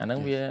អាហ្នឹង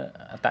វា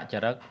អត្តច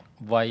រិត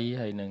វ័យ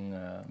ហើយនឹង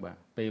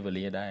ពេលវេ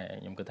លាដែរ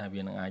ខ្ញុំគិតថា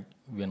វានឹង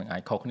អា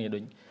ចខុសគ្នាដូ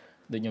ច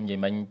ខ្ញុំនិយាយ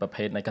មិញប្រ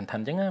ភេទនៃ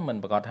content អញ្ចឹងមិន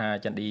ប្រកាសថា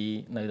ចិនឌី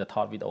នៅតែថ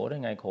តវីដេអូទេ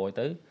ថ្ងៃក្រោយ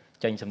ទៅ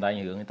ចេញសម្ដែង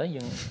រឿងទៅ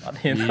យើងអត់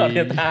ហ៊ាន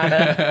ថា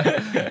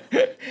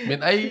មាន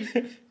អី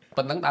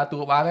ប៉ុណ្ណឹងដើរតួ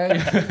បានហើយ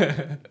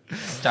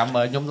ចាំ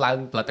ខ្ញុំឡើង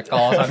ផលិតក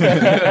រសិនអ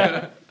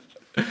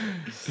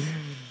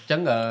ញ្ចឹង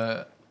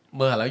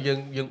មើលឥឡូវយើ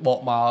ងបក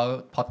មក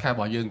podcast រ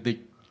បស់យើងបន្តិច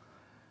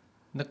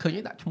នឹកឃើញ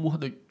ដាក់ឈ្មោះ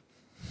ដូច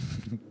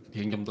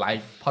រៀងចម្លែក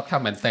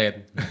podcast មែនតើ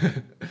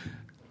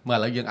មើលឥ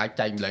ឡូវយើងអាច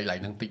ចែកម្លែក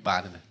ហ្នឹងបន្តិចបាន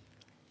ទេ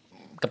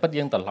ក៏ពិត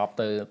យើងត្រឡប់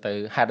ទៅ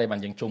ហេតុអីបាន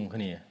យើងជុំគ្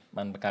នា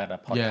បានបង្កើត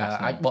podcast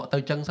អាចបកទៅ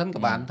ចឹងសិនក៏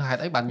បានថាហេ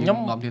តុអីបានខ្ញុំ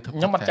នាំគ្នាធ្វើ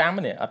ខ្ញុំអត់ចាំថា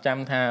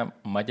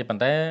មិនទេប៉ុ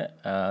ន្តែ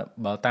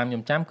បើតាមខ្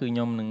ញុំចាំគឺខ្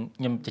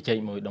ញុំជជែក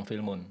មួយដង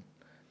film មុន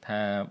ថា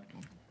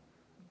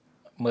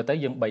មើលទៅ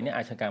យើង3នាក់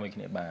អាចធ្វើការមួយគ្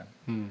នាបាន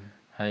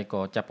ហើយ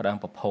ក៏ចាប់ផ្ដើម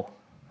ប្រផុស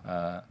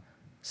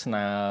ស្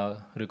នើ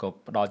ឬក៏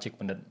ផ្ដល់ជា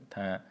គំនិត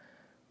ថា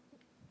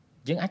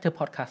យើងអាចធ្វើ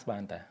podcast បា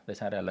នតែដោយ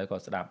សារតែឥឡូវក៏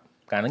ស្ដាប់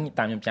កាលហ្នឹង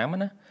តាមខ្ញុំចាំ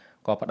ណា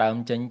ក៏ផ្ដើម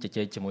ចេញជ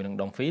ជែកជាមួយនឹង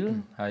ដង feel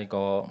ហើយ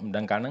ក៏មិន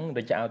ដឹងកាលហ្នឹង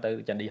ដូចចោលទៅ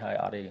ចាន់ឌីហើយ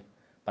អត់ទេ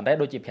ប៉ុន្តែ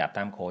ដូចជាប្រាប់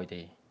តាមក្រោយទេ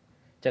អ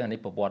ញ្ចឹងអានេះ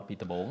ប្រវត្តិពី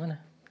ដំបូងណា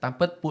តាម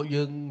ពិតពួក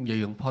យើងនិយាយ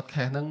រឿង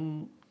podcast ហ្នឹង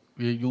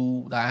វាយូរ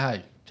ដែរហើយ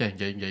ចេះនិ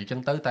យាយអញ្ចឹង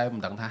ទៅតែមិ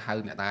នដឹងថាហៅ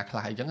អ្នកណាខ្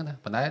លះអីចឹងណា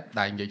ប៉ុន្តែ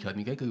ដែលនិយាយច្រើន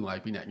នេះគេគឺមក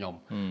ពីអ្នកខ្ញុំ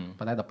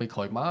ប៉ុន្តែដល់ពេលក្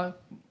រោយមក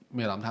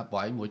មានអារម្មណ៍ថាបង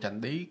ឯងមួយចាន់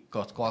ឌី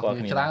ក៏ស្គាល់គ្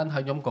នាច្រើនហើ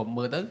យខ្ញុំក៏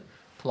មើលទៅ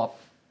ធ្លាប់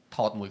ថ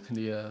តមួយគ្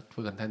នាធ្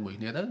វើ content មួយ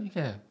គ្នាទៅ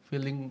គេ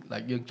feeling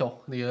like យើងចុះ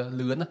គ្នា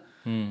លឿនណា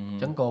អ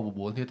ញ្ចឹងក៏9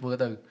គ្នាធ្វើ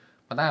ទៅ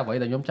ប៉ុន្តែអ្វី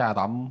ដែលខ្ញុំចាប់អា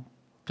រម្មណ៍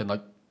ចំណុច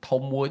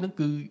ធំមួយហ្នឹង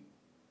គឺ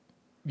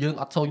យើង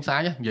អត់សូនសាយ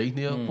និយាយគ្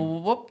នាពុ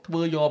បធ្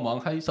វើយកហ្មង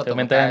ហើយសុទ្ធតែ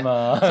មែនតើ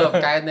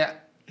កែ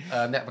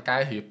អ្នកបកែ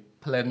រៀប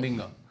planning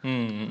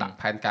ដាក់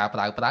ផែនការប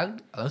ដៅឥ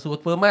ឡូវសួរ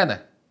ធ្វើមែនទេ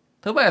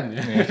ធ្វើមែន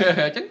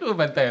អញ្ចឹងធ្វើ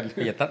មែនតើ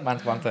ពីអត់បាន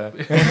sponsor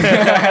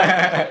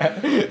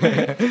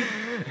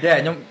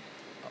ខ្ញុំ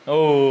អូ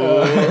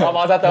អប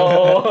អរសាទរ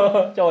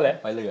ចូលហ៎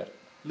ហើយលឺអត់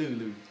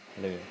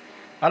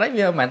នេះ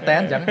វាមែនតើ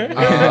អញ្ចឹងហ្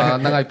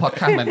នឹងហើយ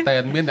podcast មែនតើ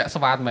មានអ្នក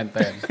ស្វាតមែន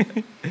តើឥ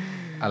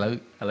ឡូវ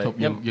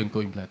យើងអង្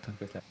គុយផ្លែទៅ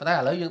ប៉ុន្តែឥ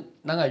ឡូវយើង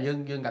ហ្នឹងហើយយើង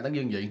កាលហ្នឹង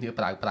យើងនិយាយគ្នា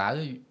ប្រើ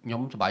ខ្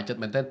ញុំសប្បាយចិត្ត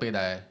មែនតើពេល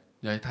ដែល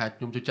និយាយថា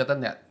ខ្ញុំចូលចិត្ត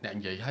អ្នក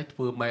និយាយឲ្យធ្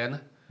វើមែនណា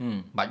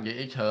បាច់និយាយ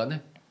អីច្រើនណា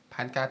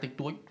ផែនការតិច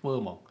តួចធ្វើ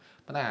ហ្មង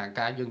ប៉ុន្តែអា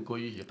ការយើងអង្គុយ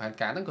រៀបផែន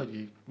ការហ្នឹងក៏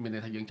មានន័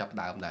យថាយើងចាប់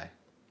ដើមដែរ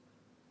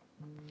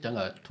អញ្ចឹង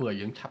ធ្វើឲ្យ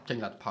យើងឆាប់ចេញ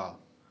លទ្ធផល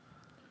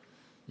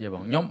យេប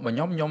ងខ្ញុំ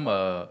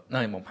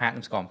នៅមកផាតខ្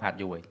ញុំស្គាល់ផាត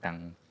យូរហើយតាំង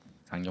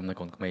ខ្ញុំនៅ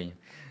កូនក្មេង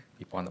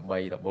2013 14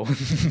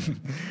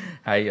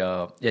ហើយ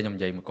ខ្ញុំ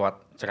និយាយមកគាត់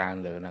ច្រើន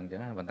លើហ្នឹងអញ្ចឹង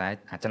ប៉ុន្តែ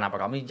ចំណាប់អា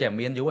រម្មណ៍នេះចេះ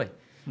មានយូរហើយ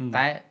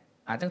តែ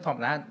អញ្ចឹងធម្ម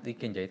តា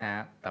គេនិយាយថា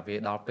តែវា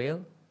ដល់ពេល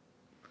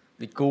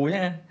ដូចគូ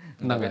ណា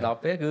ដល់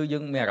ពេលគឺយើ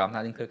ងមានអារម្មណ៍ថា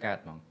យើងធ្វើកើត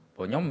ហ្មងព្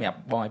រោះខ្ញុំសម្រាប់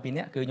បងឲ្យ2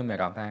នាក់គឺខ្ញុំមាន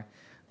អារម្មណ៍ថា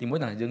ទីមួយ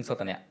ដល់យើងសុទ្ធ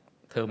តែអ្នក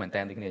ធ្វើមែនតើ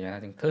ដូចគ្នាយ៉ាងណា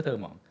យើងធ្វើ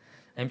ហ្មង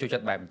ខ្ញុំចូលចិ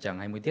ត្តបែបអញ្ចឹង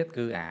ហើយមួយទៀត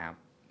គឺអា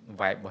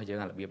vibe របស់យើង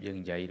របៀបយើង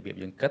និយាយរបៀប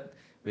យើងគិត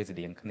វាស្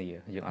តៀងគ្នា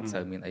យើងអត់សូ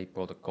វមានអី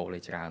protocol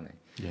អីច្រើនទេអ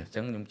ញ្ចឹ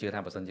ងខ្ញុំជឿថា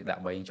បើសិនជាដា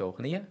ក់3ចូល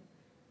គ្នា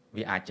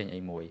វាអាចចេញ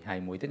អីមួយហើយ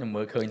មួយទៀតខ្ញុំ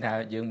មើលឃើញថា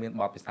យើងមាន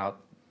បទពិសោធន៍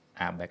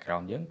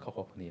background យើងខុស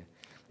ៗគ្នា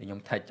ខ្ញុំ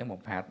ថិចអញ្ចឹង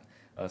បំផាត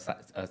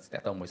ស្ទា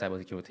ក់តមួយ cyber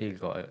security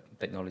ក៏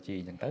technology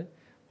អញ្ចឹងទៅ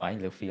បើឯង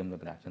លើ film លើ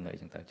production អី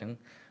ចឹងទៅអញ្ចឹង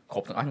គ្រ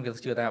ប់ទាំងអស់ខ្ញុំ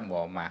ជឿថាម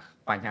ក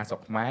បញ្ហាស្រុ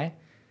កខ្មែរ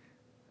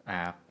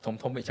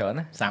ធំវាច្រើន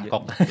ណា30កុ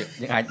ក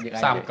យើងអាច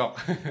30កុក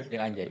យើ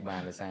ងអាចនិយាយបា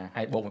នដោយសារ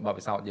ហើយបូកមួយបប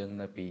ពិសោធន៍យើង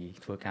នៅពី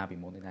ធ្វើការពី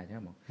មុននេះដែរអញ្ចឹ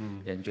ងមក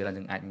យើងជឿថា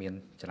យើងអាចមាន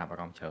ចំណាប់អា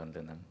រម្មណ៍ច្រើន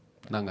ទៅហ្នឹង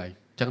ហើយ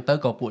អញ្ចឹងទៅ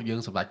ក៏ពួកយើង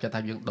សម្រេចចិត្តថា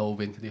យើងដូរ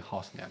វិញគ្នា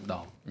host ម្នាក់ម្ដ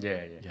ងអ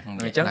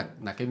ញ្ចឹង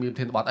ណាគេមាន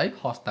ធានបត់អី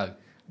host ទៅ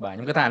បាទខ្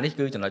ញុំគិតថានេះ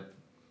គឺចំណុច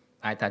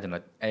អាចថាចំណុ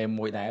ច aim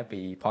មួយដែរពី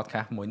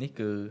podcast មួយនេះ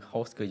គឺ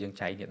host គឺយើង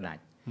ចែកគ្នាដា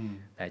ច់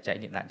តែចែក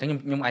នេះដាក់អញ្ចឹង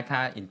ខ្ញុំអាចថា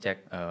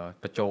inject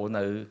បញ្ចូល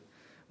នៅ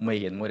មេ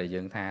រៀនមួយដែល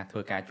យើងថាធ្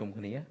វើការជុំ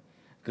គ្នា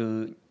គឺ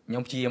ខ្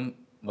ញុំព្យាយាម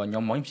បើខ្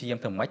ញុំមកព្យាយាម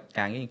ធ្វើម៉េច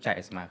ការងារចែក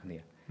ឲ្យស្មើគ្នា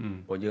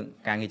ព្រោះយើង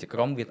ការងារជាក្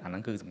រុមវាអាហ្នឹ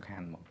ងគឺសំខា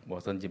ន់ហ្មងបើ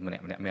មិនជាម្នា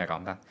ក់មានអារ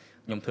ម្មណ៍ថា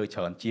ខ្ញុំធ្វើច្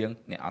រើនជាង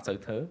អ្នកអត់សូវ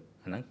ធ្វើ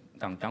អាហ្នឹង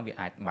ចង់វា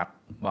អាចបាត់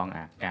បង់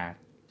អាការ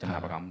ចំណា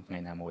ប់អារម្មណ៍ថ្ងៃ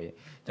ណាមួយ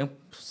អញ្ចឹង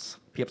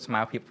ភាពស្មើ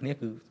ភាពគ្នា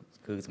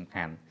គឺសំ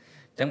ខាន់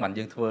អញ្ចឹងបាន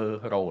យើងធ្វើ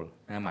role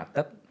មួយអា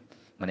ទិត្យ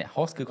ម្នាក់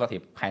host គឺគាត់រៀ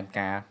បផែន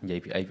ការនិយាយ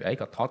ពីអី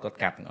គាត់ថតគាត់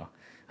កាត់ទាំងអស់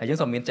ហើយយើង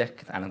សូមមានចេះ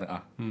អាហ្នឹងទាំងអ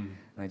ស់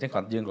អញ្ចឹងគា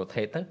ត់យើង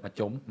rotate ទៅមក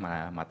ជុំមួយ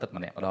អាទិត្យ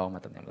ម្នាក់ម្ដង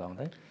ទៅអ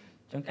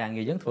ញ្ចឹងការ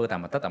ងារយើងធ្វើតែ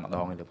មួយអាទិត្យតែម្ដ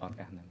ងនៅលើ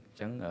podcast ហ្នឹងអញ្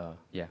ចឹង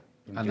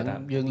អាហ្នឹង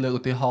យើងលើក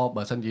ឧទាហរណ៍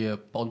បើសិនជា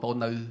បងប្អូន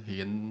នៅ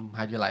រៀនម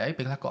ហាវិទ្យាល័យអី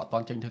ពេលខ្លះគាត់អត់ទា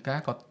ន់ចេញធ្វើការ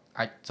គាត់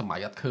អាចសម័យ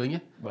អត់ឃើញ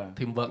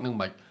team work ហ្នឹង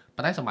មិន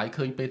ប៉ុន្តែសម័យ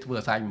ឃើញពេលធ្វើ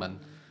assignment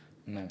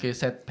គេ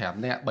set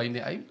 5នាក់3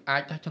នាក់អីអា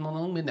ចថាក្នុងហ្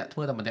នឹងមានអ្នកធ្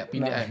វើតែម្នាក់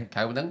2នាក់ឯងក្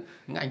រៅហ្នឹង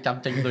អញចាំ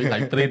ចេញដូច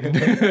live print អ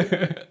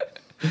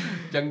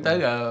ញ្ចឹងទៅ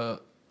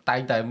តែ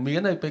ងតែមាន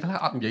ហើយពេលខ្លះ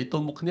អត់និយាយទ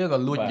ល់មុខគ្នាក៏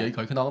លួចនិយាយក្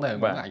រោយខ្នងដែរ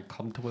អញ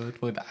ខំធ្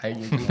វើតែឯង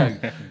អញ្ចឹងទៅអ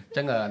ញ្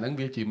ចឹងអាហ្នឹង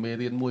វាជាមេ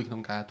រៀនមួយក្នុ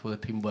ងការធ្វើ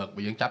team work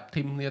បើយើងចាប់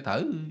team គ្នាត្រូ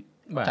វ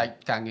ចែក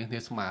ការងារគ្នា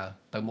ស្មើ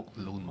ទៅមុខ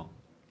លូនមក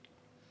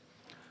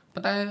ប៉ុ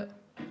ន្តែ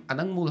អាហ្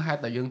នឹងមូលហេតុ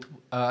ដែលយើង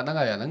ហ្នឹង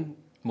ហើយអាហ្នឹង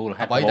មូល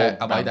ហេតុអ្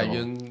វីដែល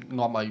យើង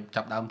នាំឲ្យ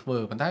ចាប់ដើមធ្វើ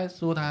ប៉ុន្តែ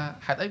សួរថា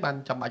ហេតុអីបាន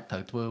ចាំបាច់ត្រូ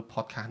វធ្វើ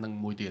podcast ហ្នឹង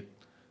មួយទៀត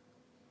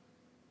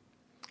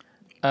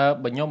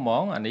បើខ្ញុំហ្ម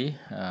ងអានេះ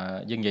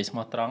យើងនិយាយស្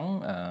មោះត្រង់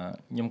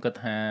ខ្ញុំគិត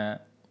ថា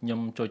ខ្ញុំ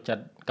ចូលចិត្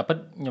តក៏ពិត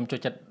ខ្ញុំចូល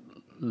ចិត្ត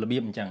របៀ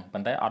បអញ្ចឹងប៉ុ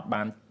ន្តែអត់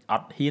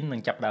ហ៊ាននឹ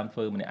ងចាប់ដើមធ្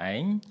វើម្នាក់ឯ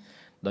ង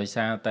ដោយ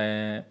សារតែ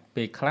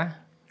ពេលខ្លះ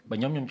បើ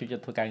ខ្ញុំចូលចិ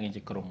ត្តធ្វើការងារ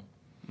ជាក្រុម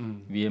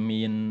វា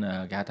មាន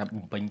គេហៅថា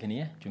បំពេញគ្នា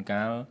ជួន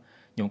កាល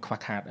ខ្ញុំខ្វះ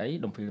ខាតអី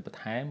ដំពីបន្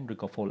ថែមឬ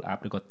ក៏ follow up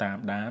ឬក៏តាម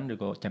ដានឬ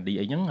ក៏ចន្ទឌី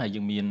អីហ្នឹងហើយ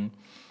យើងមាន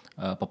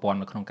ប្រព័ន្ធ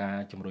នៅក្នុងការ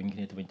ជំរុញគ្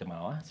នាទៅវិញទៅម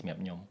កសម្រាប់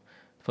ខ្ញុំ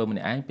ធ្វើម្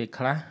នាក់ឯងពេល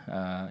ខ្លះ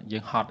យើ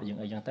ងហត់យើង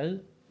អីចឹងទៅ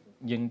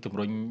យើងជំ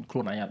រុញខ្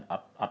លួនឯង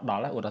អត់ដ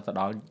ល់ឧទាហរណ៍ទៅ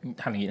ដល់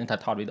ថាងាកនឹងថា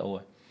ថតវីដេអូ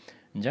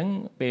អញ្ចឹង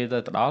ពេល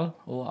ទៅដល់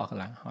អស់ក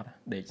ន្លងហត់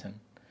ដេកសិន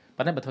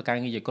ប៉ុន្តែបើធ្វើការ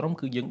ងារជាក្រុម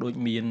គឺយើងដូច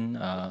មាន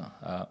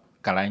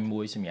កន្លែង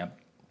មួយសម្រាប់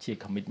ជា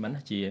commitment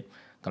ជា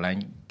កន្លែង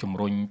ជំ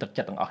រុញទឹក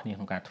ចិត្តទាំងអស់គ្នា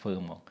ក្នុងការធ្វើ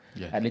ហ្មង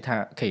ហើយនេះថា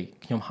អូខេ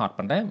ខ្ញុំហត់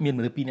ប៉ុន្តែមានម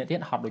នុស្ស2នាក់ទៀត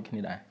ហត់ដូចគ្នា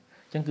ដែរ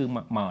អញ្ចឹងគឺម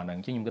កហ្នឹង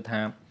អញ្ចឹងខ្ញុំគិតថា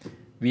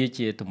វា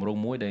ជាទម្រង់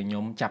មួយដែលខ្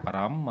ញុំចាប់អារ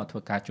ម្មណ៍មកធ្វើ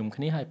ការជុំ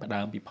គ្នាហើយផ្ដើ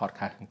មពី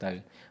podcast ហ្នឹងទៅ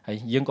ហើយ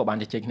យើងក៏បាន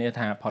ជជែកគ្នា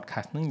ថា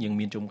podcast ហ្នឹងយើង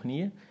មានជុំគ្នា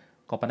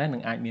ក៏ប៉ុន្តែនឹ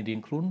ងអាចមានរៀង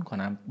ខ្លួនគ្រា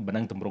ន់តែមិន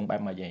ដឹងទម្រង់បែ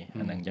បម៉េចទេ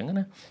អាហ្នឹងអញ្ចឹង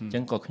ណាអញ្ចឹ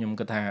ងក៏ខ្ញុំ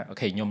គិតថាអូ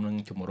ខេខ្ញុំនឹង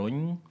ជំរុញ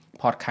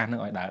podcast ហ្នឹ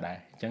ងឲ្យដើរដែរ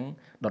អញ្ចឹង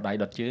ដុតដៃ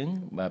ដុតជើង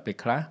បើពេល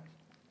ខ្លះ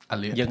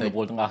យើងរវ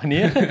ល់ទាំងអស់គ្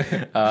នា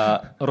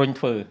រុញ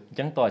ធ្វើអញ្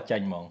ចឹងតើចា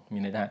ញ់ហ្មងមា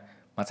នន័យថា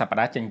មួយសប្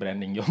តាហ៍ចេញ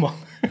branding យកមក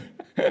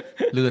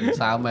លឿន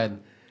សើមែន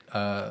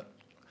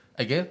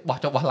អីគេបោះ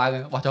ចុះបោះឡើ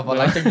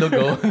ងចេញ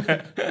logo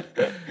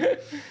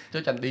ចូ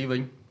លចន្ទឌីវិ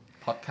ញ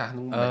podcast ហ្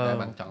នឹងមិនដែល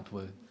បានចង់ធ្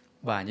វើ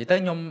បាទនិយាយទៅ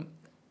ខ្ញុំ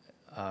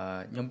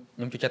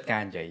ចូលចិត្តកា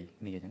រនិយាយ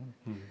គ្នាអញ្ចឹង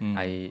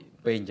ហើយ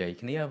ពេលនិយាយ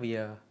គ្នាវា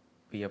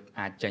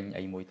អាចចេញ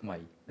អីមួយថ្មី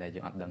ដែលយើ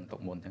ងអត់ដឹងទុក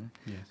មុនអញ្ចឹង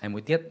ហើយមួ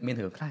យទៀតមាន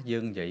រឿងខ្លះយើ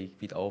ងនិយាយ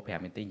វីដេអូ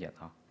5នាទីនិយាយ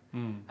ថោះ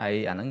ហើយ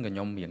អាហ្នឹងក៏ខ្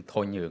ញុំរៀង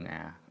ធុញរឿង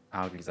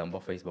algorithm រប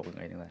ស់ Facebook ហ្នឹង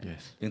អីហ្នឹងដែរ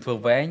យើងធ្វើ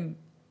វែង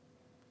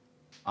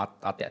អ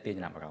ត់តាក់ទាញ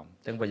ចំណាប់អារម្មណ៍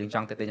អញ្ចឹងបើយើងច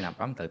ង់តាក់ទាញចំណាប់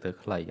អារម្មណ៍ត្រូវធ្វើ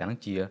ខ្លីអាហ្នឹង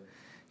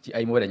ជា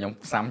អីមួយដែលខ្ញុំ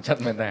ផ្សំចិត្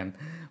តមែនតើ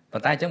ប៉ុ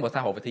ន្តែអញ្ចឹងបើថា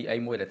រកវិធីអី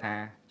មួយដែលថា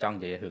ចង់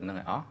និយាយរឿងហ្នឹង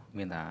ឲ្យអស់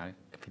មានថា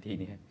វិធី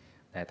នេះ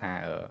តែថា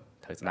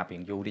ត្រូវស្ដាប់រៀ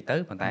ងយូរតិចទៅ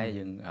ប៉ុន្តែ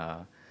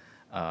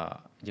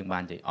យើងបា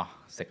ននិយាយអស់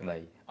សេចក្តី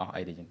អស់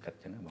អីដែលយើងគិតអ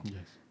ញ្ចឹងបង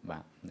បា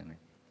ទហ្នឹងហើយ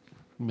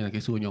មាន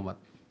គេសួរខ្ញុំអ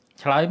ត់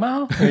ឆ្លើយម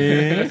ក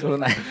សួរ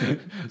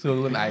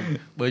ខ្លួនឯង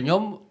បើខ្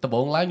ញុំដំ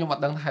បូងឡើយខ្ញុំអ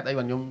ត់ដឹងហេតុអី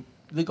បានខ្ញុំ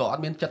ឬក៏អ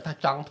ត់មានចិត្តថា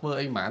ចង់ធ្វើ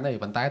អីហ្មងទេ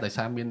ប៉ុន្តែដោយ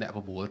សារមានអ្នកប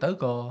បួលទៅ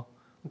ក៏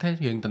អូខេ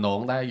យើងតំណង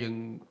ដែរយើង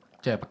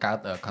ចេះបង្កើត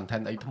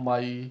content អីថ្មី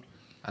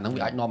អាហ្នឹង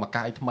វាអាចនាំមក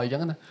ការអីថ្មីអញ្ចឹ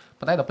ងណា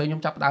ប៉ុន្តែដល់ពេលខ្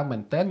ញុំចាប់ដើមមែន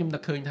តើខ្ញុំនឹ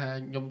កឃើញថា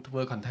ខ្ញុំធ្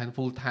វើ content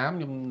full time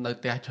ខ្ញុំនៅ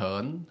ផ្ទះច្រើ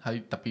នហើយ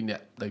តែពីអ្នក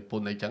ដីពុ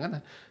នអីចឹងណា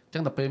អញ្ចឹ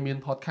ងដល់ពេលមាន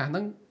podcast ហ្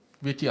នឹង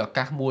វាជាឱ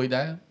កាសមួយ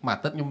ដែរមួយ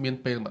អាទិត្យខ្ញុំមាន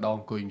ពេលម្ដង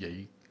អង្គុយនិយាយ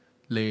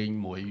លេង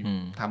មួយ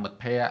ថាមិត្ត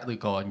ភ័ក្តិឬ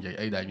ក៏និយាយ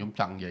អីដែលខ្ញុំ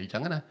ចង់និយាយអញ្ចឹ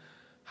ងណា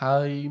ហើ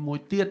យមួយ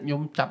ទៀតខ្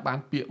ញុំចាប់បាន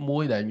ពាក្យមួ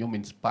យដែលខ្ញុំ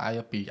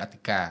inspire ពីអធិ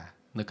ការ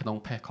នៅក្នុង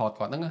page code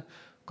គាត់ហ្នឹង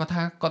គាត់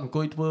ថាគាត់អង្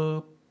គុយធ្វើ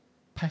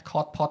page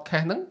code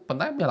podcast ហ្នឹងប៉ុន្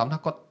តែមានអារម្មណ៍ថា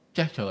គាត់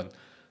ចេះច្រើន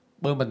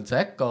បើមិន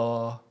សេកក៏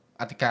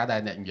អធិការដែរ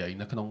អ្នកនិយាយ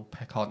នៅក្នុង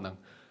page code ហ្នឹង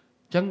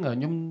អញ្ចឹង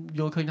ខ្ញុំ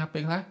យល់ឃើញថាពេ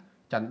លខ្លះ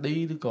ចន្ទឌី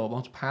ឬក៏ប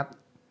ងសុផាត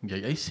និយា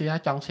យអី share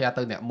ចង់ share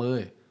ទៅអ្នកមើ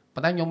លប៉ុ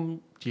ន្តែខ្ញុំ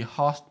ជា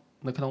host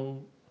នៅក្នុង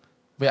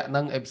វគ្គហ្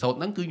នឹង episode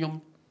ហ្នឹងគឺខ្ញុំ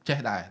ចេះ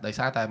ដែរដោយ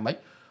សារតែម៉េច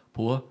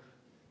ព្រោះ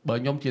បើ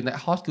ខ្ញុំជាអ្នក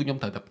host គឺខ្ញុំ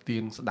ត្រូវតែផ្ទៀ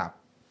ងស្ដា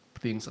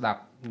ប់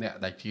អ្នក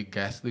ដែលជា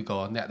guest ឬក៏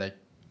អ្នកដែល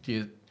ជា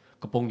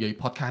កំពុងនិយាយ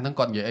podcast ហ្នឹង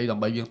គាត់និយាយអីដើ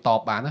ម្បីយើងតប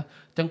បានណា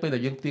អញ្ចឹងពេលដែ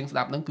លយើងផ្ទៀងស្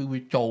ដាប់ហ្នឹងគឺវា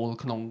ចូល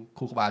ក្នុង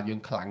ខួរក្បាលយើង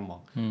ខ្លាំងហ្ម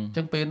ងអញ្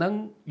ចឹងពេលហ្នឹង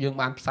យើង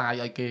បានផ្សាយ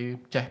ឲ្យគេ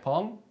ចេះផ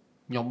ង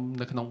ខ្ញុំ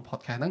នៅក្នុង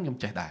podcast ហ្នឹងខ្ញុំ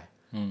ចេះដែរ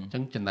អញ្ចឹ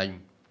ងចំណេញ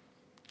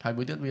ហើយ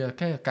មួយទៀតវាឱ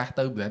កាស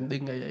ទៅ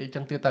branding អីអញ្ចឹ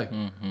ងទៀតទៅ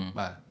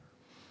បាទ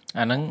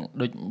អាហ្នឹង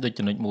ដូច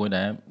ចំណុចមួយ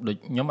ដែរដូច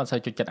ខ្ញុំអត់សូវ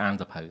ចូលចិត្តអាន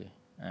សភៅ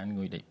អាន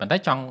ងុយតិចប៉ុន្តែ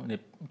ច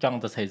ង់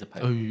ទៅសេសភៅ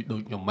ដូ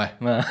ចខ្ញុំម៉េះ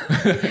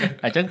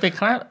អញ្ចឹងពេល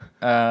ខ្លះ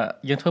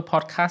យើងធ្វើ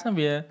podcast ហ្នឹង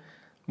វា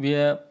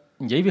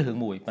និយាយវារឿង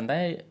មួយប៉ុន្តែ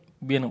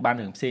វានឹងបាន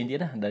រឿងផ្សេងទៀត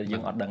ណាដែលយើ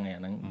ងអត់ដឹងទេ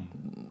អាហ្នឹង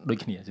ដូច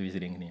គ្នាវា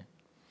ស្រៀងគ្នា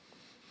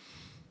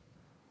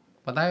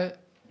ប៉ុន្តែ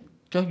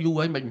ចុះយូរ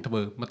ហើយមិនធ្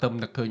វើមកទៅ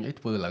នឹកឃើញអី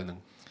ធ្វើឥឡូវហ្នឹង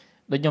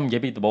ដូចខ្ញុំនិយា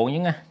យពីដំបូងអញ្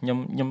ចឹងណាខ្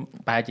ញុំ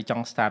ប្រហែលជាច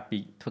ង់ start ពី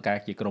ធ្វើការ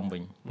ជាក្រុមវិ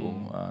ញព្រោះ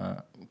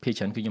ភាគ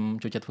ច្រើនគឺខ្ញុំ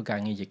ចូលចិត្តធ្វើការ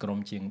ងារជាក្រុម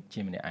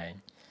ជាម្នាក់ឯង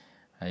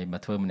ហើយបើ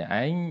ធ្វើម្នាក់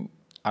ឯង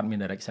អត់មាន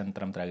direction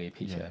ត្រឹមត្រូវទេ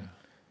ភាគច្រើន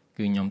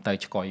គឺខ្ញុំទៅ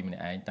ឆ្កយម្នា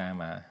ក់ឯងតាម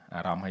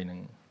អារម្មណ៍ហើយនឹង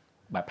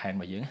បែបផែនរ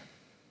បស់យើង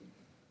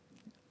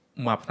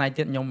មួយផ្នែក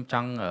ទៀតខ្ញុំច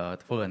ង់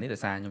ធ្វើអានេះដោ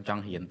យសារខ្ញុំច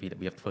ង់រៀនពីរ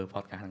បៀបធ្វើ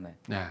podcast ហ្នឹងដែរ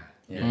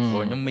ព្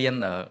រោះខ្ញុំមាន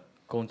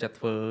កូនចិត្ត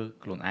ធ្វើ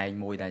ខ្លួនឯង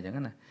មួយដែរអញ្ចឹង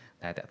ណា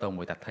តែតាក់ទង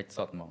មួយតា touch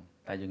សុតហ្មង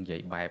តែយើងនិយាយ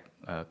បែប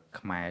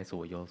ខ្មែរស្រួ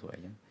លយល់ស្រួលអី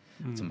ចឹង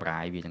សម្រា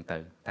យវាចឹងទៅ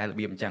តែរ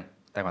បៀបអញ្ចឹង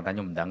តែគាត់ថាខ្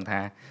ញុំមិនដឹងថា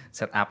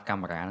set up កា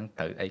មេរ៉ាហ្នឹង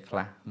ត្រូវអីខ្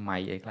លះ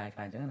mic អីខ្លះ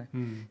អញ្ចឹងណាអ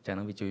ញ្ចឹង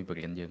វាជួយប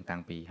រៀនយើងតាំ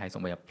ងពីហើយសូ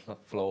ម្បីតែ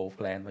flow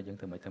plan របស់យើង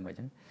ធ្វើមិនអញ្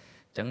ចឹង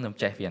ខ្ញុំ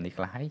ចេះវានេះ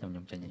ខ្លះហើយខ្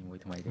ញុំចេញមួយ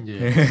ថ្មីទៀត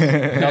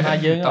ដល់ថា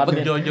យើងអត់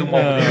យកយើងម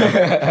ក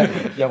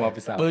យកមក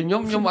ពិសោធន៍បើខ្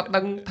ញុំអត់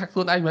ដឹងថាខ្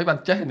លួនឯងមិនបាន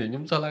ចេះនេះខ្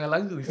ញុំចូលឡើ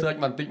ង research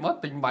បន្តិចមក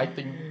ទិញ mic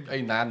ទិញអី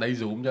ណានៃ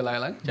Zoom ចូល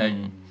ឡើងចេញ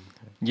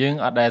យើង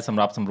អត់ដែលសម្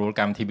រាប់សម្រួល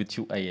កម្មវិធីវិទ្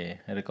យុអី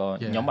ទេឬក៏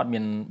ខ្ញុំអត់មា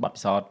នបទ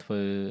ពិសោធន៍ធ្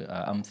វើ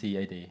MC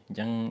អីទេអញ្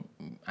ចឹង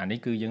អានេះ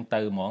គឺយើងទៅ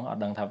ហ្មងអ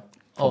ត់ដឹងថា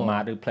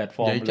format ឬ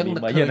platform អញ្ចឹង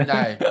នឹកឃើញ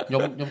ដែរខ្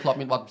ញុំធ្លាប់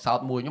មានបទពិសោធ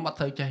ន៍មួយខ្ញុំអត់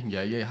ធ្វើចេះនិ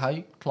យាយទេហើយ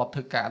ធ្លាប់ធ្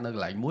វើការនៅក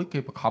ន្លែងមួយគេ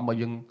បង្ខំឲ្យ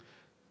យើង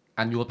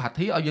annual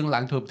party ឲ្យយើងឡើ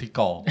ងធ្វើពិធីក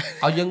រ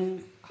ឲ្យយើង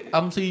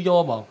MC យ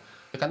កហ្មង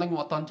តែកាលនោះខ្ញុំ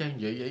អត់តន់ចេះ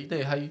និយាយអីទេ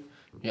ហើយ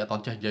ខ្ញុំអត់ត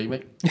ន់ចេះនិយាយមិន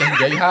ចេះនិ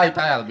យាយហើយ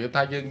តែរបៀប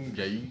ថាយើងនិ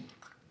យាយ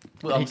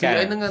ធ្វើ MC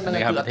អីហ្នឹងគឺ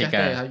អត់ចេះ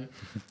ទេហើយ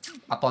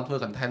អត់តន់ធ្វើ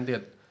content ទៀ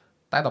ត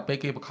តែដល់ពេល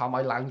គេបង្ខំ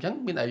ឲ្យឡើងអញ្ចឹង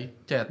មានអី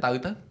ចេះទៅ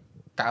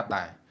កើត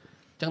ដែរ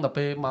អញ្ចឹងដល់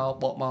ពេលមក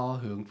បកមក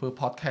រឿងធ្វើ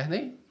podcast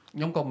នេះខ្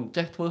ញុំក៏មិន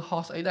ចេះធ្វើ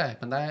host អីដែរ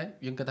ប៉ុន្តែ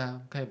យើងគិតថា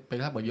អូខេពេល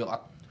ខ្លះបើយើងអ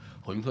ត់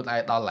រុញខ្លួនឯង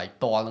ដល់ឡៃ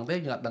តល់ហ្នឹងទេ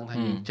យើងអត់ដឹងថា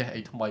យើងចេះ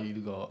អីថ្មី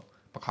ឬក៏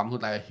បង្ខំខ្លួ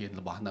នឯងហ៊ាន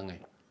របស់ហ្នឹងឯងអ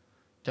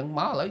ញ្ចឹងម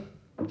កឥឡូវ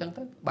អញ្ចឹង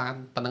ទៅបាន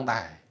ប៉ុណ្្នឹង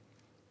ដែរ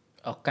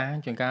ឱកាស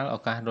ជួនកាលឱ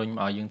កាសរុញម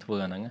កឲ្យយើងធ្វើ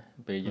អាហ្នឹង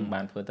ពេលយើងបា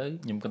នធ្វើទៅ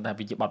ខ្ញុំគិតថា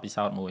វាជាបទពិ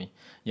សោធន៍មួយ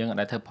យើងអត់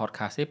ដែលធ្វើ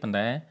podcast ទេប៉ុន្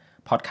តែ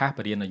podcast ប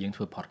រៀនឲ្យយើងធ្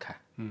វើ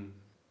podcast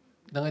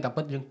ហ្នឹងហើយតាម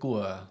ពិតយើងគួ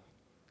រ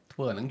ធ្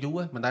វើអាហ្នឹងយូរ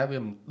ហើយមិនដែលវា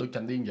ដូចចា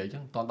ន់ឌីនិយាយអញ្ចឹ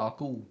ងតន់ដល់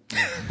គូ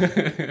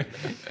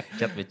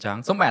ចិត្តវាចង់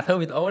សុំបែរធ្វើ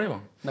វីដេអូទេប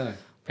ងហ្នឹងហើយ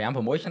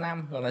 5-6 ឆ្នាំ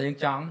គាត់ថាយើង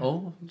ចង់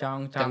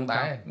ចង់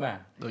ដែរបាទ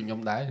ដូចខ្ញុំ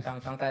ដែរ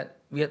ចង់តែ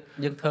វា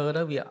យើងធ្វើ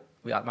ទៅវា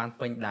អត់បាន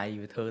ពេញដៃ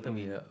វាធ្វើទៅ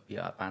វា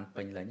អត់បាន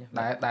ពេញលេញ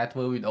ដែរធ្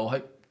វើវីដេអូឲ្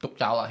យទុក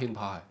ចោលអត់ហ៊ាន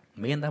ផល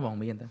មានតែបង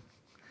មានតែ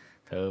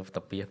ធ្វើ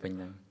តាពីពេញ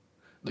ហ្នឹង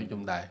ដូចខ្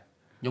ញុំដែរ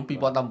ខ្ញុំ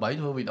2018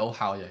ធ្វើវីដេអូ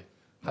ហើ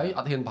យអ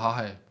ត់ហ៊ានផល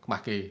ហើយខ្មា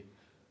ស់គេ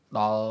ដ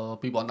ល់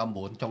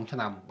2019ចុងឆ្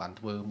នាំបាន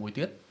ធ្វើមួយ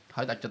ទៀត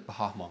ហើយដាច់ចិត្តប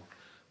រោះហ្មង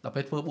ដល់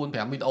ពេលធ្វើ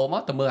 4-5 វីដេអូម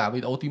កទៅមើលអាវី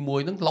ដេអូទី1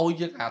ហ្នឹងលយ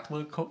យើងអាធ្វើ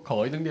ក្រោ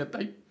យហ្នឹងទៀត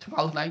តែឆ្ង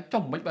ល់ខ្លួនឯង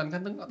ចុះមិនបានហ្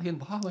នឹងអត់ហ៊ាន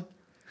បរោះវិញ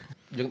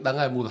យើងដឹង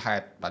ហើយមូលហេ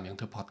តុបានយើង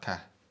ធ្វើ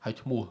podcast ហើយ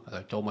ឈ្មោះឥ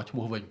ឡូវចូលមកឈ្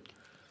មោះវិញ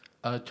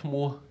ឈ្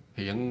មោះ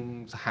រៀង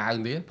សាហាវ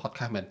នេះ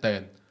podcast មែនតើ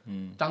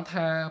ចង់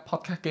ថា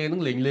podcast គេហ្នឹ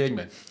ងលេង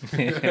មែន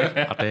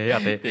អត់ទេអ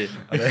ត់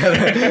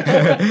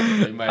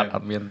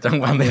មានចឹង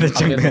បានទេ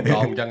ចឹងអ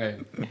ញ្ចឹងឯង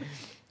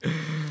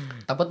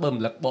តែពិតបើរំ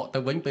លឹកបកទៅ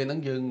វិញពេលហ្នឹង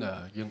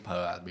យើងប្រើ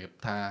របៀប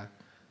ថា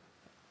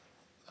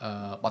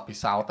បទពិ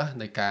សោធន៍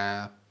នៃការ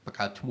បង្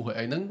កើតឈ្មោះ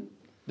អីហ្នឹង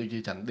ដូចជា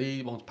ច័ន្ទឌី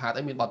បងសុផាត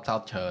អីមានបទពិសោធ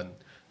ន៍ច្រើន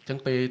អញ្ចឹង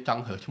ពេលច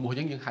ង់រើសឈ្មោះអញ្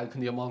ចឹងយើងហៅគ្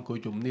នាមកអង្គុយ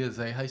ជុំគ្នា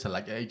សេឲ្យ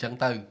select អីអញ្ចឹង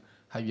ទៅ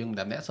ហើយយើងម្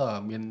នាក់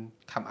ៗមាន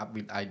come up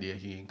with idea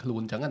រៀងខ្លួ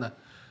នអញ្ចឹងណា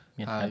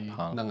ហើយ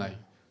ហ្នឹងហើយ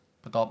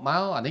បន្ទាប់ម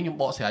កអានេះខ្ញុំ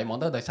បកស្រាយហ្មង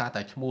ទៅដោយសារ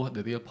តែឈ្មោះ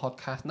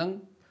DyReelPhatcast ហ្នឹង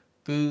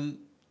គឺ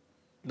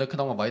នៅក្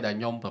នុងអ្វីដែល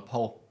ខ្ញុំ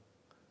propose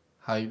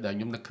ហើយដែល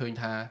ខ្ញុំនឹកឃើញ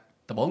ថា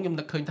ដំបូងខ្ញុំ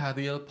នឹកឃើញថា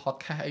real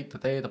podcast អី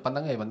ទៅប៉ុណ្្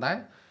នឹងឯងប៉ុន្តែ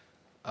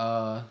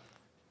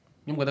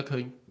ខ្ញុំក៏នឹកឃើ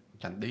ញ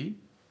ច័ន្ទឌី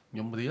ខ្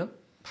ញុំ real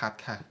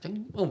podcast អញ្ចឹង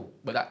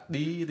បើដាក់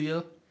real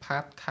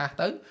podcast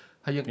ទៅ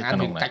ហើយយើងអា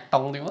នកាច់ត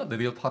ង់នេះមក the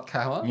real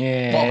podcast មក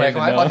បកប្រែ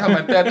ខ្មែរ podcast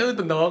មែនតើ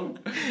ទំនង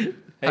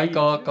ហើយ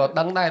ក៏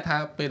ដឹងដែរថា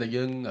ពេលដែល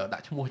យើងដា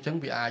ក់ឈ្មោះអញ្ចឹង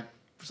វាអាច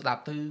ស្ដា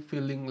ប់ទៅ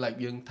feeling like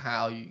យើងថា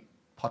ឲ្យ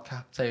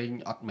podcast ផ្សេង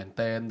អត់មែន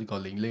តើឬក៏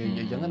លេង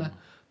អីចឹងណា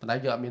ប៉ុន្តែ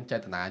យើងអត់មានចេ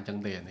តនាអញ្ចឹង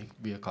ទេនេះ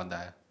វាគ្រាន់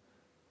តែ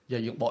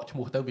យើងបកឈ្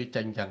មោះទៅវា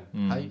ចេញអញ្ចឹង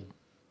ហើយ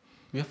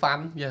វា fun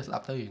ស្ដា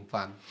ប់ទៅរៀង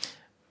fun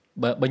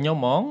បើខ្ញុំ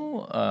ហ្មង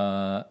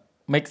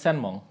make sense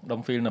ហ្មងដុំ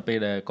feel នៅពេល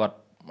ដែលគាត់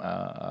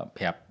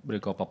ប្រាប់ឬ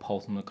ក៏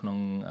propose នៅក្នុង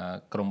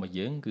ក្រុមរបស់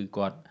យើងគឺ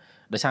គាត់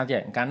ដោយសារតែ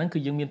កាលហ្នឹងគឺ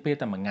យើងមានពេល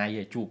តែមួយថ្ងៃ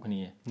ឯងជួបគ្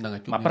នាហ្នឹងហើ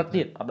យជួបមួយព្រឹក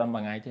ទៀតអត់ដល់មួ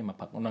យថ្ងៃទេមួយ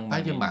ព្រឹកហ្នឹងហើ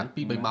យយើងបាន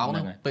 2-3 ម៉ោងហ្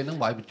នឹងពេលហ្នឹង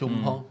វាយប្រជុំ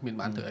ផងមាន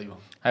បានធ្វើអីបង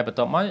ហើយបន្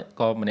ទាប់មក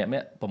ក៏ម្នាក់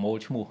ប្រមូល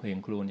ឈ្មោះរៀង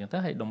ខ្លួនអញ្ចឹងទៅ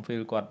ហើយដុំ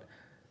feel គាត់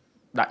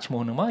ដាក់ឈ្មោះ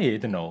ហ្នឹងមកនិយាយ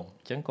ទៅណូ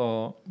អញ្ចឹងក៏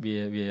វា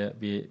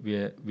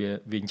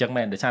អញ្ចឹង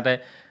មែនដោយសារតែ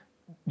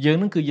យើង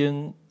ហ្នឹងគឺយើង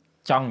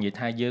ចង់និយាយ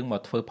ថាយើងម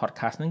កធ្វើ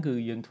podcast ហ្នឹងគឺ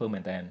យើងធ្វើមែ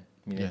នតើ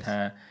មានន័យថា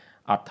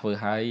អត់ធ្វើ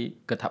ឲ្យ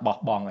គិតថាបោះ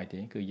បង់អីទេ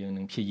គឺយើង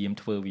នឹងព្យាយាម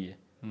ធ្វើវា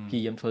ព្យា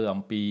យាមធ្វើ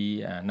អំពី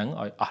ហ្នឹង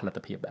ឲ្យអស់លទ្ធ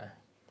ភាពដែរ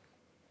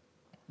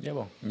យេប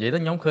ងនិយាយទៅ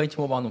ខ្ញុំឃើញឈ្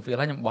មោះបងទំហ្វៀល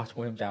ហើយខ្ញុំបោះឈ្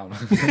មោះខ្ញុំចោល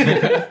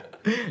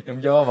ខ្ញុំ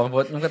យកបងព្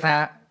រោះខ្ញុំគាត់ថា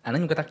អាហ្នឹ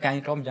ងខ្ញុំគាត់ថាកាយ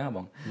ក្រុមអញ្ចឹងប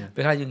ងពេ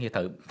លខ្លះយើងនិយាយត្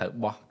រូវ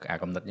បោះអា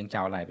កំណត់យើង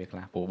ចោលហើយពេលខ្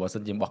លះព្រោះបើសិ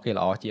នយើងបោះគេ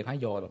ល្អជាងហើយ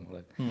យកដល់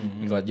លើ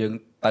គាត់យើង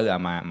ទៅអា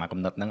មកកំ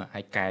ណត់ហ្នឹង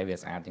ឲ្យកែវា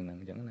ស្អាតជាងហ្នឹង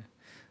អញ្ចឹងណា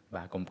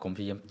បាទកុំ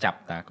ព្យាយាមចាប់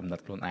តាកំណ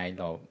ត់ខ្លួនឯង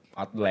ដល់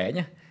អត់លែង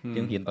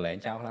យើងរៀនបលែង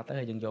ចោលខ្លះទៅ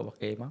ហើយយើងយករបស់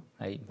គេមក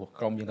ហើយព្រោះ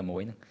ក្រុមយើងតែមួ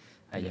យហ្នឹង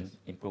ហើយយើង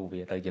improve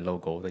វាទៅជា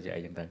logo ទៅជា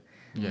អីចឹងទៅ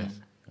Yes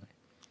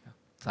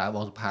សារប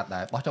ងសុផាតដែ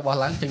របោះចុះបោះ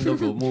ឡើងចេញ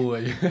logo មួយ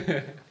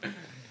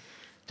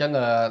ចឹង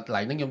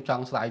ឡើងហ្នឹងខ្ញុំច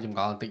ង់ស្ដាយចម្ង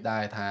ល់បន្តិចដែ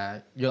រថា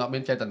យើងអត់មា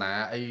នចេតនា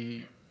អី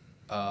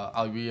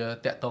ឲ្យវា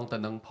តាក់ទងទៅ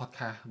នឹង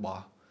podcast រប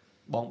ស់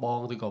បង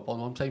ឬក៏ប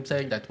ងផ្សេ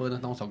ងដែលធ្វើនៅ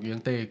ក្នុងស្រុកយើង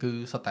ទេគឺ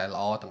សុទ្ធតែល្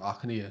អទាំងអស់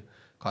គ្នា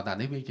គ្រាន់តែ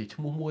នេះវាជាឈ្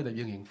មោះមួយដែល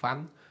យើងរៀង fun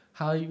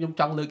ហើយខ្ញុំ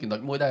ចង់លើកចំណុច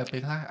មួយដែរពេ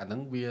លខ្លះអាហ្នឹ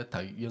ងវាត្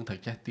រូវយើងត្រូវ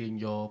ចេះទាញ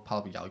យកផល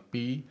ប្រយោជន៍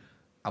ពី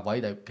អ្វី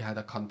ដែលគេហៅ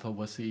ថា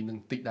controversy នឹង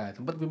តិចដែរតែ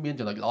ពិតវាមាន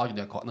ចំណុចល្អចំ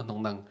ណុចអាក្រក់នៅក្នុង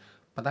ហ្នឹង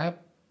ប៉ុន្តែ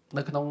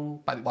នៅក្នុង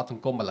បរិបទស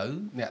ង្គមឥឡូវ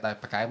អ្នកដែល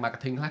បកកែ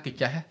marketing ខ្លះគេ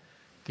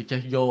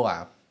ចេះយកអា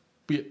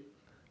ពាក្យ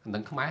ហ្នឹ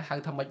ងខ្មែរហៅ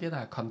ថាម៉េចទេ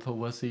ថា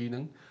controversy ហ្នឹ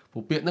ងព្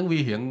រោះពាក្យហ្នឹងវា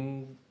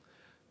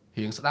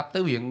រៀងស្ដាប់ទៅ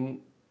រៀង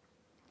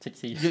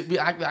sexy វា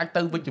អាច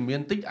ទៅវិជ្ជមាន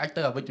តិចអាច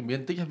ទៅអវិជ្ជមាន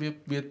តិចហើយ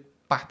វា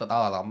ប៉ះទៅដ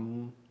ល់អារម្មណ៍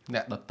អ្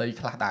នកដតី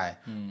ខ្លះដែរ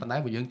ប៉ុន្តែ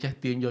បើយើងចេះ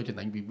ទាញយកចំ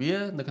ណេញពីវា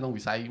នៅក្នុង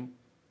វិស័យ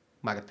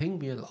marketing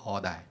វាល្អ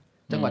ដែរ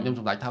អញ្ចឹងបាទខ្ញុំ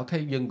សម្រេចថាអូខេ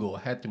យើង go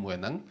ahead ជាមួយ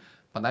ហ្នឹង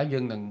ប៉ុន្តែយើ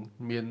ងនឹង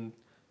មាន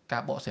កា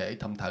របកស្រាយអី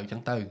ត្រឹមត្រូវអញ្ចឹ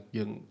ងទៅ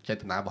យើងចេ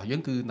តនារបស់យើ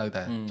ងគឺនៅ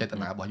តែចេត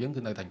នារបស់យើង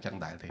គឺនៅតែអញ្ចឹង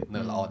ដែរទេ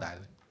នៅល្អដែរ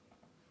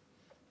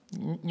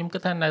ខ្ញុំគិ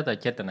តថានៅតែ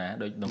ចេតនា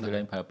ដូចដំណើរ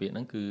ការប្រើពាក្យហ្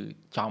នឹងគឺ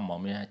ចំហ្មង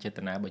មានចេត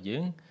នារបស់យើ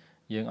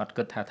ងអត់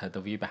គិតថាត្រូវទៅ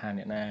វាបហា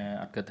អ្នកណា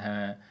អត់គិតថា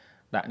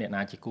ដាក់អ្នក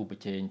ណាជាគូប្រ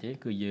ជែងទេ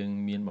គឺយើង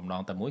មានបំណ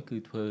ងតែមួយគឺ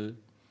ធ្វើ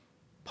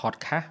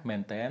podcast មែ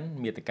នតែន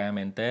មាតិកា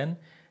មែនតែន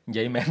និ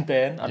យាយមែន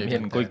តែនអត់មាន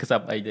អង្គុយខ្សឹ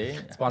បអីទេ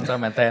sponsor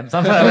មែនតែន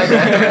sponsor មែន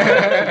តែន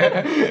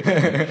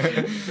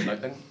ដល់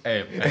ហ្នឹង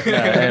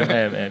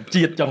អេ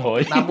ជាតិចុងរួ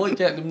យតាមមួយ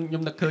ចេះខ្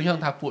ញុំនឹកឃើញ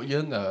ថាពួកយើ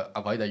ង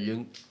អ្វីដែលយើង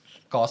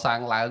កសាង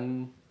ឡើង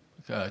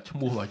ឈ្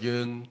មោះរបស់យើ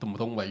ងទម្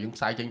រង់របស់យើង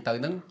ផ្សាយចេញទៅ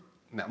ហ្នឹង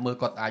អ្នកមើល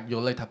គាត់អាចយ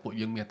ល់ទេថាពួក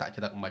យើងមានអត្តច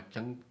រិតមិនអញ្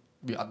ចឹង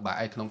វាអត់បាក់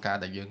អីក្នុងការ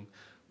ដែលយើង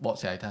បក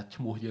ស្រាយថា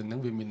ឈ្មោះយើងហ្នឹង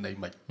វាមានន័យ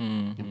មិន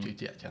ខ្ញុំជឿ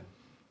ជាក់អញ្ចឹង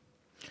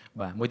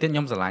បាទមួយទៀតខ្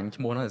ញុំស្រឡាញ់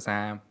ឈ្មោះហ្នឹងដោយសា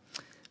រ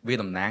វា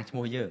តំណាងឈ្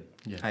មោះយើង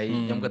ហើយ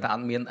ខ្ញុំគាត់ថាអ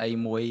ត់មានអី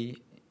មួយ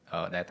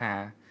ដែលថា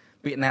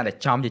ពាក្យណាដែល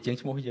ចំជាជាង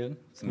ឈ្មោះយើង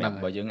សម្រាប់រ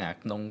បស់យើងអា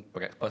ក្នុង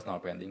personal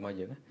branding របស់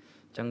យើងអ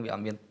ញ្ចឹងវាអ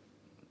ត់មាន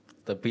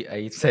ទៅពាក្យអី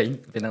ផ្សេង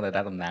វានឹងតែ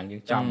តំណាងយើ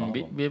ងចំ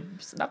វា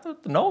ស្ដាប់ទៅ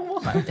ណូមក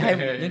ហើយ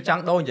យើងច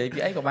ង់ដូរនិយាយពា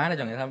ក្យអីក៏បានដែរ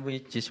ចង់និយាយថាវា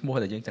ជាឈ្មោះ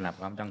ដែលយើងចំណាប់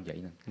អារម្មណ៍ចង់និយាយ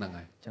ហ្នឹង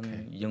ហើយអញ្ចឹង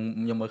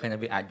ខ្ញុំមើលឃើញថា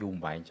វាអាចយូរ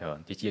បំផែងច្រើន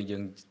ជាងយើ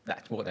ងដា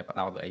ក់ឈ្មោះតែប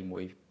ដោតទៅអីមួ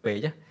យពេក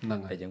ហ្នឹង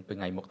ហើយតែយើងពេល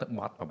ថ្ងៃមុខទៅប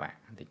ត់ពិបាក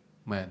បន្តិច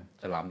មែន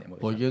ច្រឡំអ្នកមួយ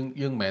ព្រោះយើង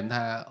មិនមែន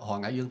ថារហ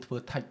ងៃយើងធ្វើ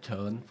tag ច្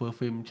រើនធ្វើ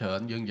film ច្រើន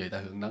យើងនិយាយតែ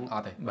រឿងហ្នឹងអ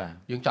ត់ទេ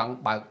យើងចង់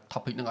បើក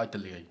topic ហ្នឹងឲ្យទ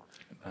លាយ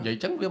និយាយអ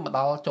ញ្ចឹងវាមកដ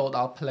ល់ចូលដ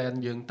ល់ plan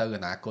យើងទៅអ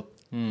នាគត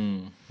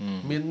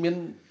មាន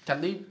ចា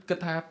ន់នេះគិត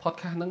ថា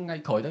podcast ហ្នឹងថ្ងៃ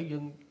ក្រោយទៅយើ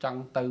ងចង់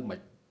ទៅមិន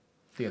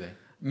ទៀតទេ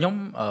ខ្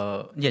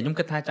ញុំ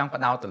គិតថាចង់ប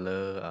ដោតទៅលើ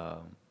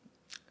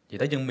និយាយ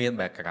ទៅយើងមាន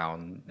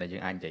background ដែលយើ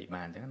ងអាចនិយាយ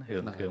បានអញ្ចឹងណា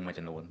រឿងមួយ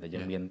ចំនួនដែលយើ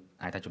ងមាន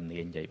អាចថាជំនា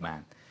ញនិយាយបា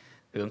ន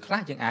រឿងខ្លះ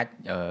យើងអាច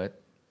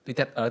ទី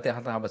តែ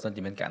ថាបើសិន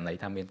ជាមានករណី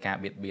ថាមានការ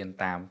បៀតបៀន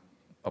តាម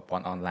ប្រព័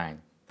ន្ធអនឡាញ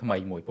ថ្មី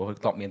មួយព្រោះ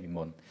ធ្លាប់មានពី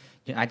មុន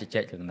យើងអាចជជែ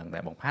ករឿងហ្នឹងដែ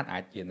របងផាតអា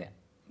ចជាអ្នក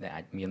ដែល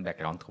អាចមាន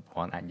background គ្រប់គ្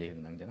រាន់អាចនិយាយរឿ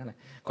ងហ្នឹងអញ្ចឹងណា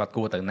គាត់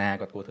គួរទៅណា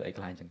គាត់គួរធ្វើអី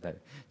ខ្លះអញ្ចឹងទៅ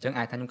អញ្ចឹង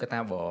អាចថាខ្ញុំគិតថា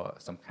បើ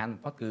សំខាន់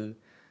បំផុតគឺ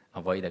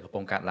អ្វីដែលកំពុ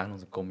ងកាត់ឡើងក្នុង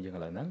សង្គមយើងឥ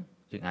ឡូវហ្នឹង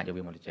យើងអាចយក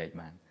វាមកជជែក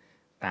បាន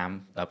តាម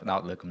ដោយផ្ដោត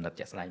លើគំនិត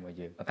ជាក់ស្ដែងរបស់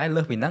យើងប៉ុន្តែ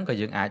លើសពីហ្នឹងក៏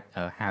យើងអាច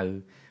ហៅ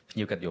ភ្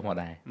ញៀវកិត្តិយសមក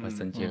ដែរបើ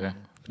សិនជា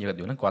ភ្ញៀវកិត្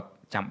តិយសហ្នឹងគាត់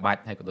ចាំបា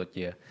ច់ហើយក៏ដូច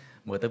ជា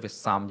មើលទៅវា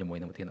សមជាមួយ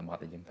នឹងប្រធានបទ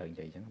ដែលយើងត្រូវនិ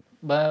យាយអញ្ចឹង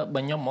បើ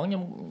ខ្ញុំហ្មង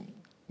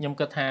ខ្ញុំ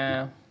គិតថា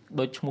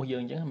ដូចឈ្មោះយើ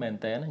ងអញ្ចឹងមែន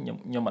តើខ្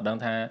ញុំអត់ដឹង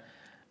ថា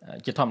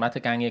ជាធម្មតាធ្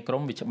វើការងារក្រុ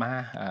មវាច្បា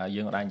ស់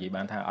យើងអាចនិយាយ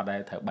បានថាអត់ដែល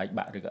ត្រូវបែក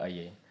បាក់ឬក៏អី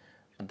ទេ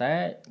ប៉ុន្តែ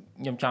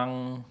ខ្ញុំចង់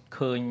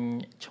ឃើញ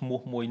ឈ្មោះ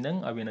មួយហ្នឹង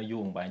ឲ្យវានៅយូ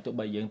រអង្វែងទោះ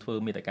បីយើងធ្វើ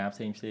មេតិកាផ្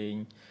សេង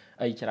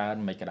អីច្រើន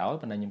មិនក៏ដោយ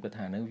ប៉ុន្តែខ្ញុំគិត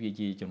ថាហ្នឹងវា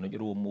ជាចំណុច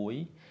រួមមួយ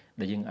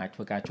ដែលយើងអាចធ្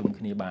វើការជុំ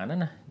គ្នាបាន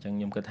ណាអញ្ចឹង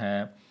ខ្ញុំគិតថា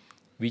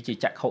វាជា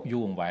ចក្ខុយូ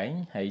រអង្វែង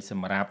ហើយស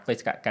ម្រាប់បេស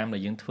កកម្មដែ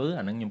លយើងធ្វើ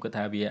អាហ្នឹងខ្ញុំគិត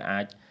ថាវាអា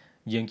ច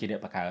យើងជាអ្នក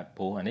បង្កើត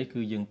ព្រោះអានេះ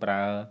គឺយើងប្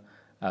រើ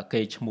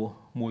គេឈ្មោះ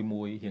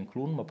មួយរៀងខ្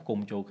លួនមកផ្គុំ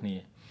ចូលគ្នា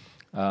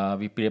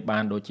វាប្រៀបបា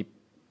នដូច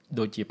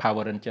ជា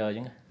Power Ranger អញ្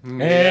ចឹង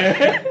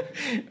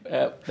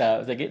តែ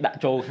ស្អីគេដាក់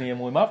ចូលគ្នា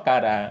មួយមកកើ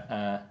ត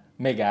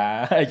Mega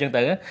អីចឹង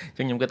ទៅអញ្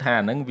ចឹងខ្ញុំគិតថា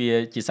អាហ្នឹងវា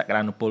ជាសក្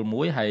តានុពល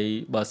មួយហើយ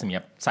បើសម្រា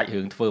ប់សាច់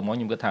រឿងធ្វើមក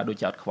ខ្ញុំគិតថាដូច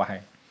ជាអត់ខ្វះដែ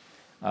រ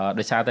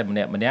ដោយសារតែម្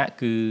នាក់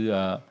គឺ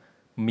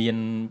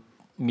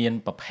មាន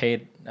ប្រភេទ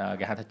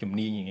គេហៅថាជំ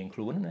នាញរៀងខ្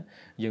លួនណា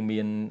យើងមា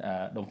ន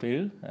ដុំហ្វីល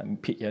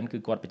ភាគច្រើនគឺ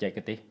គាត់បច្ចេក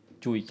ទេស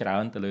ជួយច្រើ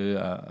នទៅលើ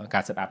កា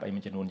រ set up អីមួ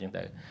យចំនួនអញ្ចឹង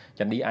ទៅ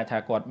ចាន់ឌីអាចថា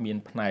គាត់មាន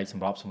ផ្នែកស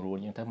ម្របសម្រួល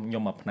អញ្ចឹងទៅខ្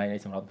ញុំមកផ្នែកនៃ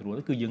សម្របសម្រួល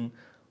គឺយើង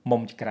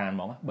មុំចក្រានហ្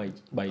មង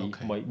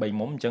3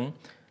មុំអញ្ចឹង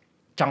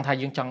ចង់ថា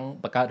យើងចង់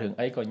បង្កើតរឿង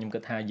អីក៏ខ្ញុំគិ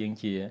តថាយើង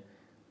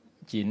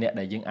ជាអ្នក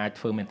ដែលយើងអាច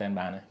ធ្វើមែនតើ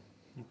បានដែរ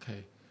អូខេ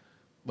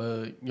បើ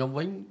ខ្ញុំ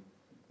វិញ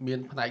មាន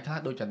ផ្នែកខ្លះ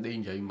ដូចចាន់ឌី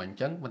និយាយមិនអញ្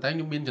ចឹងប៉ុន្តែខ្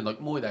ញុំមានចំណុច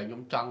មួយដែលខ្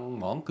ញុំចង់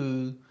ហ្មងគឺ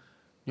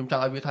ខ្ញុំច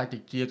ង់ឲ្យវាខ្លាចទៅ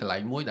ជា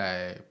កន្លែងមួ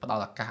យដែលផ្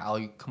ដល់ឱកា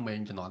សឲ្យក្មេ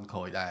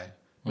ងជំនាន់ក្រោយដែ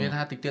រមាន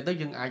ថាតិចទៀតទៅ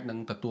យើងអាច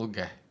នឹងទទួ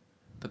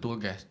ល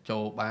gas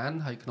ចូលបាន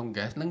ហើយក្នុង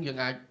gas ហ្នឹងយើង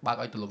អាចបើក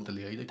ឲ្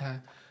យទូលំទូលាយដូ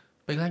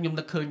ចថាពេលខ្លះខ្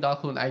ញុំនឹកឃើញដល់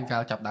ខ្លួនឯ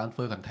ងកាលចាប់ដើ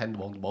មធ្វើ content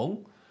ដំបូ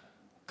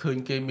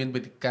ងឃើញគេមា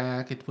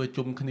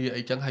នវេទិកាគេធ្វើជុំគ្នា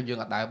អីចឹងហើយយើ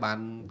ងអាចដើរបាន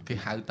គេ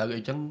ហៅទៅ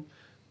អីចឹ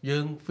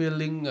ងយើង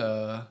feeling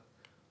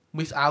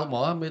miss out ហ្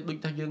មងមា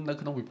នដូចថាយើ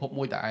ងនៅក្នុងពិភព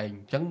មួយតែឯងអ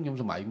ញ្ចឹងខ្ញុំ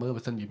សម័យមើ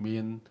លបើសិនជា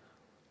មា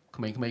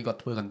នក្មេង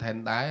ៗគាត់ធ្វើ content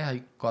ដែរហើយ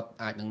គាត់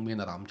អាចនឹងមា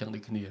នអារម្មណ៍ចឹងដូ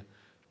ចគ្នាអ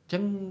ញ្ចឹ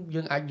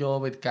ងយើងអាចយ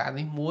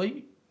កវេទិកានេះមួ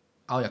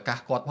យឲ្យឱកាស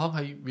គាត់ផង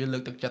ហើ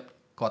យវាលើកទឹកចិត្ត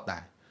គាត់ដែ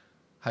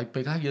រហើយពេ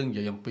លខ្លះយើងនិ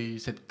យា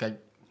យអំពីសេដ្ឋកិច្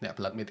ចអ្នកផ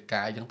លិ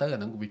តមាតិកាអញ្ចឹ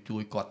ងទៅអានឹងវាជួ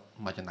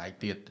យគាត់មកចំណែក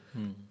ទៀតអ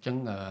ញ្ចឹ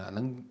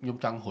ងអានឹងខ្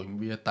ញុំចង់រុ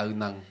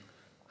ញវាទៅនឹង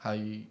ហើ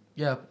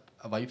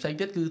យអ្វីផ្សេង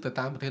ទៀ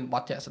តគឺទៅតាមប្រធាន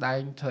បទជាក់ស្ដែង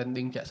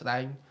trending ជាក់ស្ដែ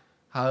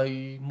ងហើយ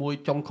មួ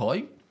យចុងក្រោ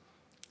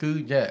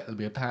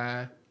យគឺរបៀ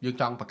បថាយើង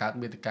ចង់បង្កើ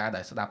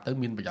តមាតិកាដែលស្ដាប់ទៅ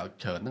មានប្រយោ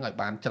ជន៍ច្រើនហ្នឹងឲ្យ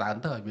បានច្រើន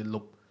ទៅឲ្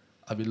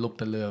យវាលុប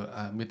ទៅលើ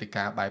មាតិ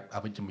កាបែបអ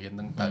វិជ្ជមានហ្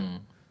នឹ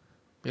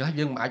ងទៅពេលខ្លះ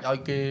យើងមិនអាចឲ្យ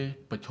គេ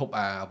ប្រឈប់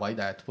អ្វី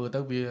ដែ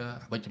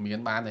លធ្វើទៅវាអវិជ្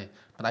ជមានបា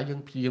នទេប៉ុន្តែយើ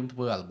ងព្យាយាមធ្វើ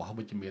របស់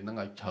វិជ្ជមានហ្នឹ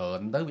ងឲ្យច្រើ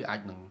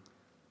នទៅវាអាចនឹ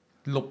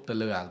ងលុបទៅ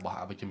លើរបស់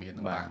អវិជ្ជមា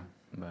នហ្នឹងបា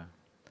នបាទ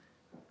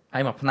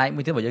ហើយមួយផ្នែ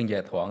កមួយទៀតបើយើងនិយា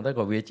យត្រង់ទៅ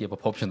ក៏វាជាប្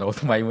រភពចំណូល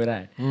ថ្មីមួ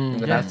យដែរខ្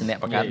ញុំថាអ្ន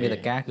កបង្កើ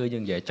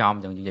តមាតិកាគឺយើងនិយា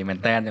យចំចឹងនិយាយមែន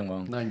តើចឹងហ្ម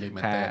ងនិយាយ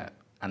មែ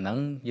នតើអាហ្នឹង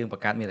យើងប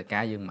ង្កើ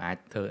តមាតិកាយើងមិនអាច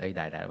ធ្វើអី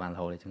ដែលបាន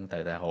រហូតទេចឹ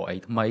ងត្រូវតែរកអី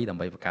ថ្មីដើម្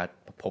បីបង្កើត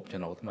ប្រភ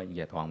ពចំណូលថ្មីនិ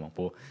យាយត្រង់ហ្មង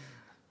ព្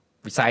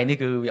រោះវិស័យ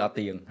នេះគឺវាអត់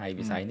ទៀងហើយ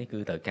វិស័យនេះគឺ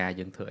ត្រូវការ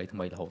យើ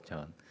ងធ្វើអីថ្មីរហូ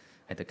តច្រើន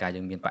ហើយត្រូវកា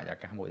រយើងមានបរិយា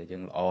កាសមួយដែ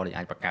លយើងល្អដែលអា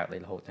ចបង្កើ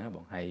តអីរហូតចឹង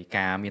បងហើ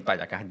យការមានបរិ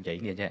យាកាសនិយាយ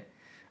គ្នា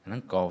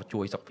ចេះអាហ្នឹងក៏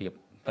ជួយសុខភា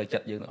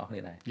ពទៅចិត្តយើងទាំងអស់គ្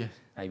នាដែ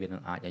រហើយវានឹ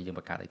ងអាចឲ្យយើង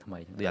បង្កើតអីថ្មី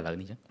ដូចឥឡូ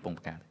វនេះចឹងកំពុង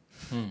បង្កើត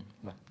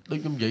បាទដូច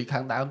ខ្ញុំនិយាយខា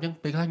ងដើមចឹ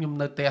ងពេលខ្លះខ្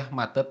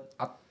ញុំនៅផ្ទះមួយអាទិត្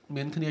យអត់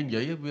មា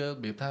នគ្នានិយាយវា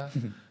របៀបថា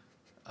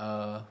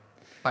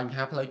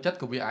បញ្ហាផ្លូវចិត្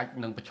តក៏វាអាច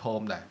នឹងប្រ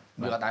ឈមដែ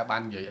រវាអត់ដែ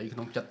លបាននិយា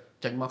យអីក្នុងចិត្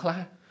តចេញមកខ្លះ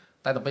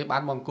តែដល់ពេល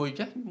បានមកអង្គុ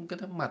យចេះខ្ញុំគិត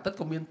ថាមួយអាទិត្យ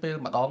ក៏មានពេល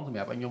ម្ដង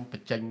សម្រាប់ឲ្យខ្ញុំប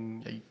ញ្ចេ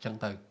ញអីចឹង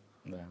ទៅ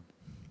បា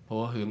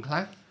ទព្រោះរឿ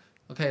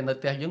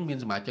ងខ្លះអូខេនៅផ្ទះយើងមា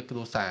នសមាជិ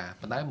កគ្រួសារ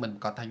ប៉ុន្តែមិន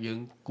គាត់ថាយើ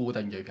ងគួរ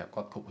តែនិយា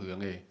យប្រាប់គាត់គ្រប់រឿ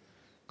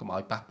ងទេកុំឲ្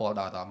យប៉ះពាល់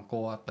ដល់អារម្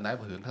មណ៍គាត់ប៉ុន្តែ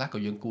រឿ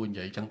ងខ្លះក៏យើងគួ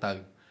រនិយាយចឹ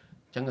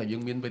ងទៅអញ្ចឹងឲ្យ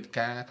យើងមានវេទិ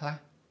កាខ្លះ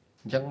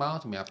អញ្ចឹងមក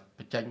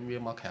សម្រាប់បញ្ចេ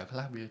ញវាម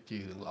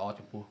កក្រៅខ្លះវាជារឿងល្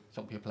អចំពោះ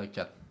សុខភាពផ្លូ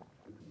វចិត្ត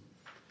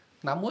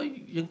ណាមួ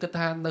យយើងគិ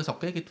តថានៅស្រុក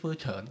គេធ្វើ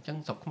ច្រើនអញ្ចឹ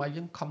ងស្រុកខ្មែ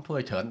រយើងខំធ្វើ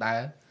ឲ្យច្រើនដែរ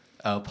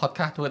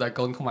podcast ធ្វើដោ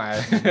យកូនខ្មែ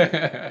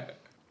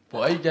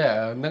រព្រោះអី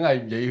ចេះហ្នឹងហើ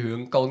យនិយាយរឿ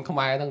ងកូនខ្មែ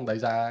រហ្នឹងដោ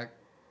យសារ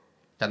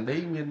ចន្ទ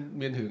ឌី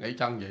មានរឿងអី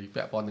ចង់និយាយ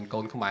ពាក់ព័ន្ធនឹង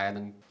កូនខ្មែរហ្នឹ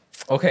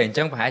ងអូខេអញ្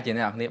ចឹងប្រហែ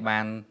លជាអ្នកន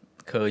រគ្នាបាន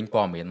ឃើ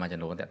ញព័ត៌មានមួ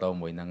យចំនួនតាក់ទង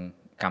មួយនឹង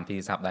កម្មវិ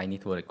ធីសាប់ដៃ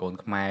នេះធ្វើដោយកូ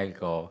នខ្មែរ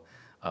ក៏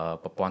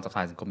ប្រព័ន្ធផ្សព្វផ្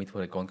សាយសង្គម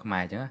នេះធ្វើដោយកូ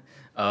នខ្មែរអញ្ចឹង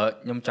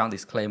ខ្ញុំចង់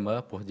disclaimer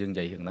ព្រោះយើងនិ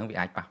យាយរឿងហ្នឹ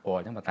ងវាអាច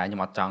ប៉ះពាល់អញ្ចឹងប៉ុន្តែខ្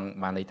ញុំអត់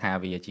ចង់បានន័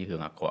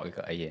យថាវាជារឿងអាក្រក់ឬ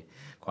ក៏អីទេ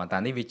គ្រាន់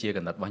តែនេះវាជាក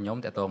ណិតរបស់ខ្ញុំ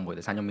តាក់ទងមួ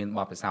យដោយសារខ្ញុំមានប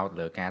ទពិសោធន៍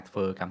លើកា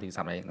រធ្វើកម្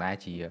មវិធីសាប់ដៃដែរ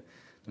ជា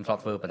ខ្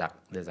ញុំធ្លាប់ធ្វើ product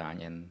design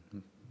and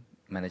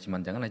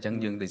management អញ្ចឹង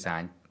យើង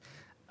design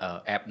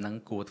app ហ្នឹ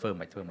ងគួរធ្វើ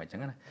មិនអញ្ចឹ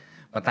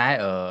ងណាប៉ុន្តែ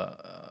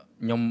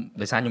ខ្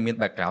ញុំដោយសារខ្ញុំមាន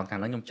background ខា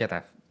ងហ្នឹងខ្ញុំចេះ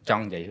តែ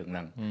ចង់និយាយរឿ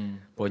ងហ្នឹង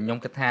ព្រោះខ្ញុំ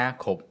គិ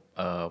តថាគ្រប់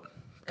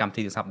កម្មវិ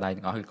ធីទូរស័ព្ទដៃ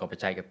ទាំងអស់ឬក៏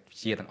បច្ចេកវិ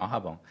ទ្យាទាំង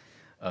អស់ហ៎ប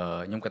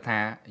ងខ្ញុំគិ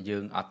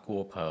តថាយើង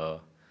អត់គួរប្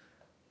រើ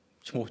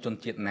ឈ្មោះជ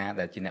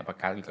នជាតិណាដែលជាអ្នក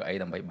បង្កើត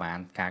ឬក៏អីដើម្បីបាន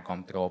ការគ្រ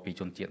ប់គ្រងពី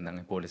ជនជាតិហ្នឹ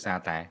ងព្រោះដោយសារ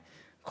តែ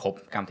គ្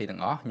រប់កម្មវិធីទាំ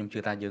ងអស់ខ្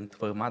ញុំជឿថាយើងធ្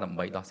វើមកដើម្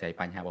បីដោះស្រាយ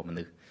បញ្ហារបស់ម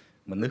នុស្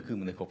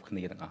សគឺមនុស្សគ្រប់គ្នា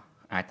ទាំង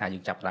អស់អាចថា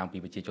យើងចាប់ផ្ដើមពី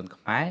ប្រជាជ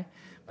នខ្មែរ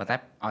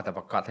ប៉ុន្តែឲ្យតែ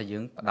ប្រកាសថា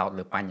យើងផ្ដោត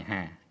លើ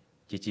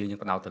បញ្ហាជាជាងយើ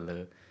ងផ្ដោតទៅ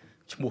លើ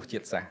ឈ្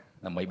មោះជាតិសាសន៍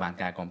ដើម្បីបា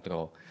នការគ្រប់គ្រ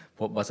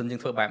ងព្រោះបើសិនយើង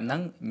ធ្វើបែបហ្នឹង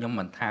ខ្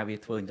ញុំមិនថាវា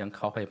ធ្វើអញ្ចឹង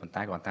ខុសទេប៉ុន្តែ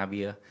គ្រាន់តែ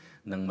វា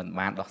នឹងមិន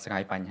បានដោះស្រា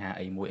យបញ្ហា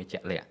អីមួយឲ្យជា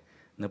ក់លាក់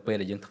នៅពេ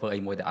លដែលយើ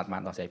ងធ្វើអីមួយដែលអត់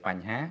បានដោះស្រាយប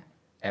ញ្ហា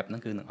app ហ្នឹ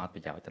ងគឺនឹង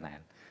អត់ប្រយោជន៍ទៅដែរ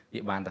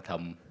វាបា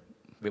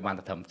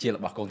នតែត្រឹមជារប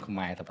ស់កូ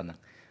នខ្មែរតែប៉ុណ្ណឹង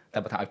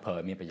តែបើថាឲ្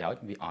យប្រើមានប្រយោជ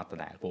ន៍វា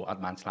អត់ទៅដែរព្រោះអត់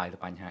បានឆ្លើយទៅ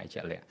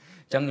បញ្ហាអីជាក់លាក់អ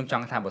ញ្ចឹងខ្ញុំ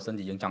ចង់ថាបើសិន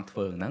ជាយើងចង់ធ្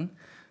វើហ្នឹ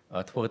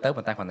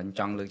ងធ្វើទៅប៉ុន្តែគ្រាន់តែ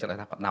ចង់លើកចិត្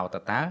តថាបដោ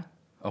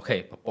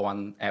តតើអូខេប្រព័ន្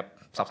ធ app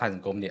ផ្សព្វផ្សាយស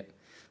ង្គម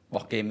នេះរ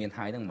បស់គេមាន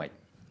ហើយហ្នឹងមិ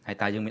នហើយ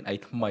តើយើងមានអី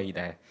ថ្មី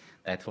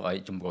ដែ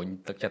លធ្វើឲ្យជំរុ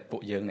ញទឹកចិត្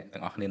តពួកយើងអ្ន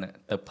កទាំងអស់គ្នា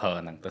ទៅប្រើ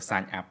ហ្នឹងទៅ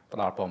sign up ផ្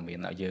ដល់ព័ត៌មាន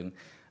ឲ្យយើង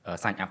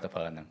sign up ទៅប្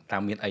រើហ្នឹ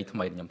ងតើមានអីថ្មី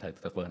ខ្ញុំត្រូវទៅ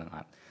ធ្វើហ្នឹងអ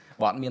ត់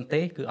បើអត់មាន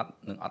ទេគឺ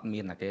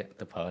អត់មានណាគេ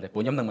ទៅប្រើទេព្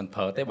រោះខ្ញុំនឹងមិនប្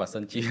រើទេបើសិ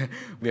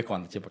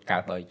នជាវាគ្រាន់តែជាបង្កើ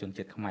តដោយជនជា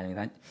តិខ្មែរហ្នឹង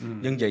ថា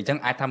យើងនិយាយអញ្ចឹង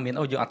អាចថាមាន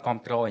យើងអត់គ្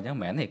រប់គ្រងអញ្ចឹងមិន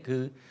មែ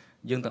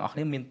នទេគឺយើងទាំង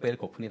អស់គ្នាមានពេ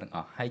លគ្រប់គ្នាទាំង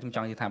អស់ហើយខ្ញុំច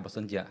ង់និយា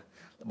យថាបើសិនជា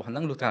របស់ហ្នឹ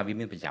ងលុះត្រាវា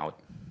មានប្រយោ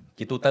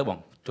ជន៍ជាទូទៅប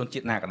ងជ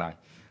នជាតិណាក៏ដោយ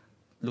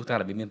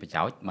លុះត្រាវាមានប្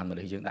រយោជន៍បានម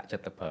នុស្សយើងដាក់ចិត្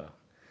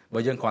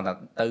តទៅប្រើបើយើងគ្រាន់តែ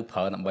ទៅប្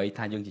រើដើម្បី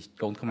ថាយើ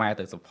ងជាកូនខ្មែ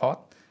រទៅ support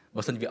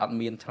បើសិនវាអត់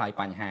មានឆ្លើយ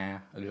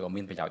បញ្ហាឬក៏មា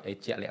នប្រយោ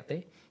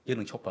ជន៍អីជាក់លាក់ទេយើង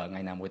នឹងឈប់ប្រើថ្ងៃ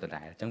ណាមួយដ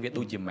ដែលអញ្ចឹ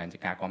ងវាដូចជាមិនមែនជា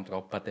ការគ្រប់គ្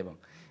រងពិតទេប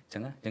ងអញ្ចឹ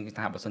ងយើងគិ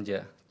តថាបើសិន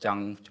ជា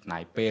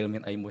ចង់ចំណាយពេ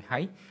លមានអីមួ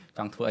យហើយ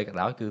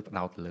ចង់ធ្វើអីក៏ដោយគឺផ្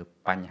ដោ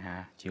តលើបញ្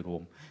ហាជារួ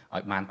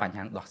មឲ្យបានបញ្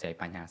ហាដោះស្រាយ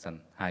បញ្ហាសិន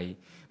ហើ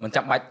យមិន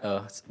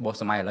ចាំបាច់បោះ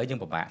សម័យឥឡូវយើ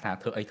ងពិបាកថា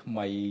ធ្វើអីថ្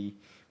មី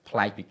ផ្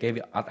លែកពីគេ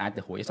វាអត់អាច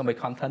ទៅរួចសូម្បី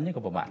content ហ្នឹង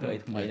ក៏ពិបាកធ្វើអី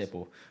ថ្មីដែរព្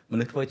រោះម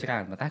នុស្សធ្វើច្រើ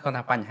នប៉ុន្តែគាត់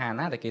ថាបញ្ហា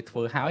ណាដែលគេធ្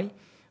វើហើយ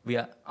វា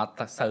អត់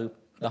ទៅសូវ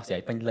ដោះស្រា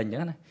យពេញលេញអញ្ចឹ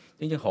ងណា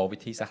អញ្ចឹងយើងរកវិ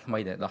ធីសាស្ត្រថ្មី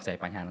ដែលដោះស្រាយ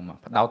បញ្ហាហ្នឹងមក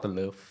ផ្ដោតទៅ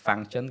លើ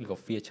function ឬក៏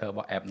feature រប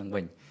ស់ app ហ្នឹង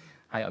វិញ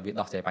ហើយឲ្យវា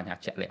ដោះស្រាយបញ្ហា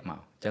ជាក់លាក់មក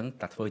អញ្ចឹង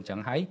តែធ្វើអញ្ចឹង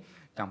ហើយ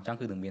ចាំ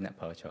គឺនឹងមានអ្នក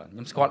ប្រើច្រើនខ្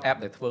ញុំស្គាល់ app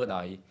ដែលធ្វើ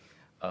ដោយ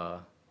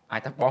អា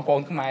ចថាបងប្អូ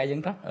នខ្មែរយើ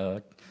ងទៅ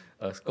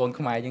កូន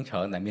ខ្មែរយើងច្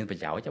រើនដែលមានប្រ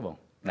យោជន៍ទេបង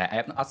ដែល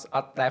app ហ្នឹងអ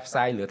ត់តែផ្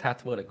សាយលើថា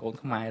ធ្វើដោយកូន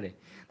ខ្មែរទេ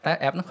តែ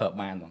app ហ្នឹងប្រើ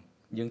បានបង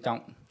យើងចង់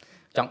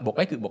បុក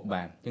អីគឺបុក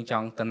បានយើងច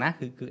ង់ទៅណា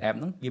គឺ app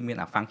ហ្នឹងវាមាន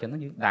អា function ហ្នឹ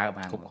ងយើងដើរ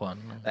បានគ្រប់គ្រាន់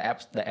តែ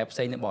app ផ្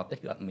សេងនៅបរទេស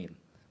គឺអត់មាន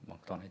បង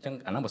តោះអញ្ចឹង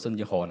អាហ្នឹងបើសិន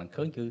យើងរកនឹង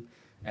ឃើញគឺ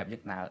app យើ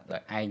ងដើរដោ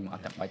យឯងមកអ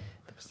ត់ចាំបាច់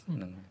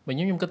ហ្នឹងបើខ្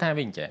ញុំគិតថា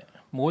វិញចេះ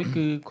មួយ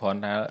គឺគ្រា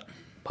ន់តែ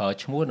ប្រើ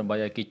ឈ្មោះដើម្បី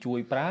ឲ្យគេជួយ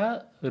ប្រើ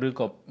ឬ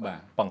ក៏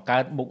បង្កើ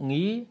តមុខ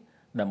ងារ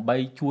ដើម្បី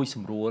ជួយស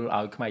ម្រួល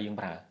ឲ្យខ្មែរយើង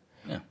ប្រើ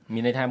មា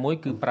នន័យថាមួយ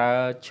គឺប្រើ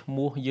ឈ្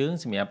មោះយើង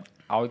សម្រាប់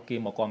ឲ្យគេ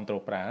មកគ្រប់គ្រ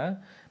ងប្រើ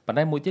ប៉ុន្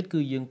តែមួយទៀតគឺ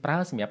យើងប្រើ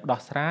សម្រាប់ដោះ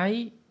ស្រាយ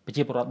ប្រ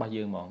ជាពលរដ្ឋរបស់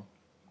យើងហ្មង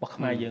របស់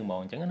ខ្មែរយើងហ្មង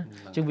អញ្ចឹងណា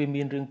អញ្ចឹងវា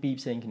មានរឿងពីរ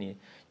ផ្សេងគ្នា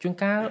ជួន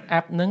កាល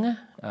app ហ្នឹង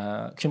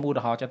ខ្ញុំឧ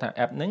ទាហរណ៍ចុះថា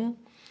app ហ្នឹង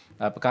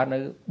បង្កើតនៅ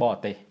បរ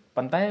ទេស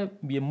ប៉ុន្តែ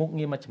វាមុខ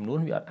ងារមួយចំនួន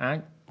វាអត់អាច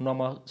នាំ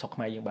មកស្រុកខ្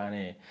មែរយើងបាន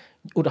ទេ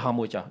ឧទាហរណ៍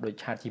មួយចុះដូច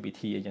chat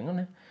GPT អញ្ចឹង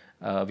ណា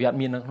វាអត់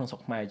មាននៅក្នុងស្រុ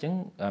កខ្មែរអញ្ចឹង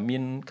មា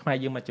នខ្មែរ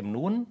យើងមួយចំ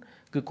នួន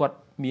គឺគាត់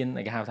មាន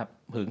គេហៅថា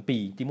រឿងពី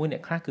រទីមួយអ្ន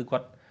កខ្លះគឺគា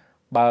ត់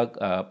បើក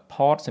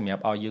port សម្រា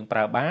ប់ឲ្យយើងប្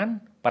រើបាន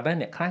ប៉ុន្តែ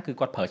អ្នកខ្លះគឺ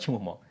គាត់ប្រើឈ្មោះ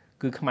មក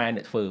គឺខ្មែរ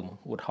អ្នកធ្វើម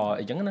កឧទាហរណ៍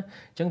អីចឹងណា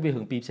អញ្ចឹងវា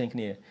រឿងពីរផ្សេងគ្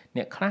នា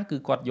អ្នកខ្លះគឺ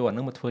គាត់យកអា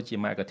នឹងមកធ្វើជា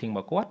marketing រប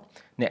ស់គាត់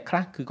អ្នកខ្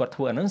លះគឺគាត់ធ្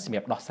វើអានឹងសម្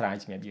រាប់ដោះស្រាយ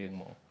សម្រាប់យើង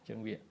មកអញ្ចឹង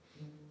វា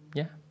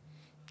យ៉ា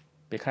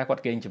ពេលខ្លះគា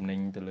ត់គេងចំណេញ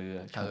ទៅលើ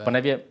ប៉ុន្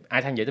តែវាអា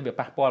ចថានិយាយទៅវា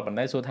ប៉ះពាល់ប៉ុន្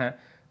តែសួរថា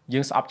យើ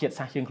ងស្អប់ជាតិ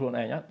សាសន៍យើងខ្លួន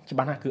ឯងអត់ច្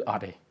បាស់ណាស់គឺអ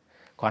ត់ទេ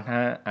គាត់ថា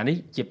អានេះ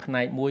ជាផ្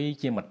នែកមួយ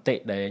ជាមតិ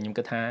ដែលខ្ញុំ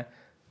គិតថា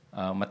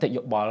មតិ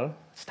យោបល់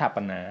ស្ថាប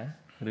នា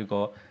ឬ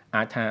ក៏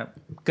អាចថា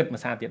គិតមួ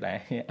យសារទៀតដែរ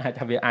អាច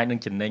ថាវាអាចនឹង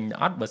ចំណេញ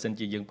អត់បើសិន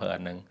ជាយើងប្រើ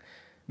អានឹង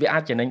វាអា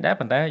ចចំណេញដែរ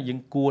ប៉ុន្តែយើង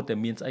គួរតែ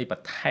មានស្អីប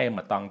ន្ថែមម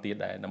កតង់ទៀត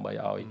ដែរដើម្បី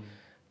ឲ្យ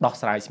ដោះ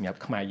ស្រាយសម្រាប់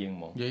ខ្មែរយើង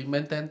ហ្មងនិយាយមែ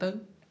នតើទៅ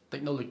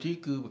technology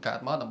គឺបង្កើត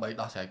មកដើម្បី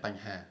ដោះស្រាយប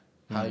ញ្ហា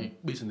ហើយ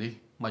business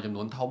មួយចំ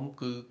នួនធំ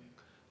គឺ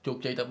ជោគ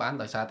ជ័យទៅបាន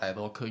ដោយសារតែ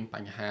រកឃើញប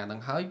ញ្ហាហ្នឹង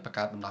ហើយបង្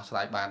កើតដំណោះស្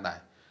រាយបានដែរ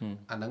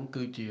អាហ្នឹង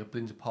គឺជា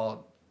principle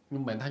ខ្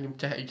ញុំមិនមែនថាខ្ញុំ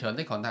ចេះអីច្រើន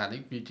ទេគ្រាន់តែ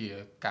នេះវាជា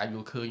ការយ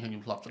ល់ឃើញហើយខ្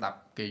ញុំធ្លាប់ស្ដាប់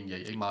គេនិយា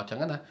យអីមកអញ្ចឹង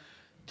ណា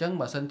អញ្ចឹង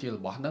បើសិនជារ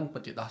បស់ហ្នឹងពិ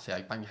តជាដោះស្រា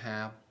យបញ្ហា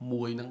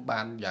មួយហ្នឹង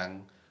បានយ៉ាង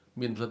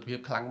មានប្រសិទ្ធភាព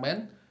ខ្លាំងមែន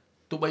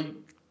ទោះបី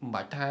មិន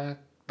បាច់ថា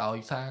ដោយ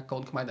សារកូ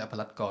នខ្មែរដែលផ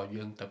លិតក៏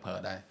យើងទៅប្រើ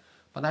ដែរ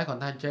ប៉ុន្តែគ្រា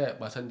ន់តែចេះ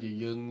បើសិនជា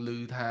យើងឮ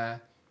ថា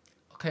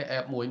អូខេ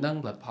app មួយហ្នឹង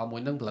ផលិតផលមួ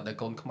យហ្នឹងផលិតដោយ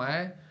កូនខ្មែរ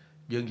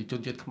យើងជាជ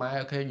នជាតិខ្មែរ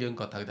អូខេយើង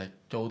ក៏ត្រូវតែ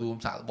ចូលរួម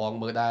សាកល្បង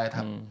មើលដែរ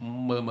ថា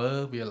មើល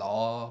វាល្អ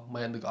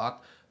មែនឬក៏អត់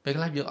ពេល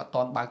ខ្លះយើងអត់ត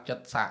ន់បើកចិ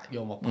ត្តសាកយ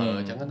កមកប្រើ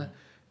អញ្ចឹងណា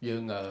យើ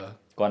ង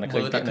គាត់ឃើ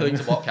ញតែឃើញ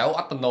សបកក្រៅ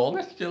អត់តំណង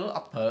ជិលអ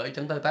ត់ប្រើអី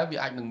ចឹងទៅតែវា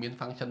អាចនឹងមាន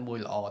function មួយ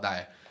ល្អដែរ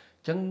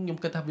អញ្ចឹងខ្ញុំ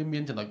គិតថាវាមា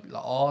នចំណុច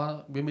ល្អ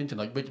វាមានចំ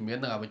ណុចវិជ្ជមាន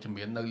និងអវិជ្ជ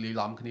មាននៅលាយ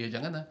ឡំគ្នាអញ្ចឹ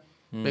ងណា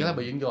ពេលខ្លះ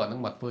បើយើងយកអាហ្នឹ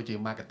ងមកធ្វើជា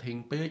marketing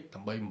ពេកដើ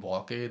ម្បីបង្វ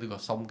ល់គេឬក៏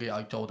សុំគេ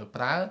ឲ្យចូលទៅ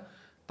ប្រើ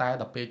តែ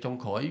ដល់ពេលចុង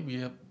ក្រោយវា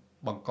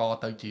បង្ក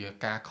ទៅជា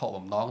ការខក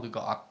បំណងឬ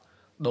ក៏អត់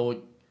ដូច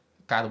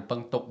ការរំពឹង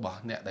ទុករបស់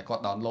អ្នកដែលគា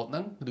ត់ download ហ្នឹ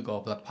ងឬក៏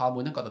ផលិតផលមួ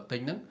យហ្នឹងគាត់ទៅទិ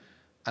ញហ្នឹង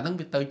អាហ្នឹង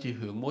វាទៅជា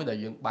រឿងមួយដែល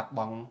យើងបាត់ប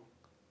ង់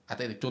អ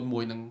តិថិជនមួ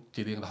យនឹង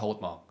ជារៀងរហូត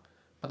មក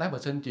ប៉ុន្តែបើ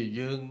សិនជា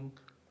យើង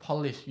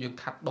polish យើង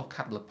ខាត់ផ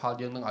លិតផល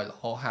យើងនឹងឲ្យល្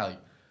អហើយ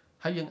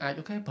យើងអាច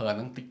អូខេប្រើហ្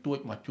នឹងតិចតួច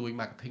មកជួយ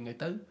marketing អី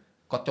ទៅ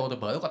គាត់ចូលទៅ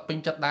ប្រើគាត់ពេញ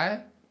ចិត្តដែរ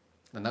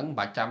ហ្នឹងមិន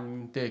បាច់ចាំ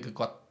ទេគឺ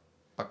គាត់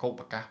ប្រកប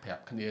ប្រកាសប្រា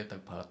ប់គ្នាទៅ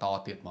ប្រើត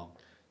ទៀតហ្មង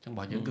អញ្ចឹងរប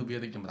ស់យើងគឺវា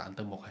រីកចម្រើន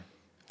ទៅមុខហើយ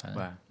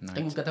បាទអញ្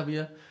ចឹងគាត់ថា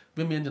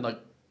វាមានចំណុច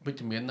វិជ្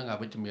ជមាននិងអ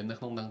វិជ្ជមាននៅ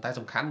ក្នុងហ្នឹងតែ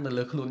សំខាន់នៅ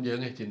លើខ្លួនយើង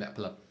ឯងជាអ្នកផ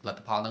លិត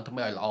ផលហ្នឹងធ្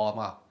វើឲ្យល្អ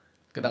មក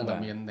គឺដឹងតែ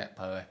មានអ្នក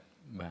ប្រើហើយ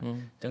បាទអ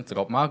ញ្ចឹងស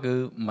រុបមកគឺ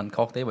មិន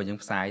ខុសទេបើយើង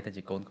ផ្សាយទៅ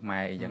ជាកូនខ្មែ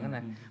រអីចឹង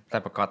ណាតែ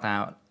ប្រកាសថា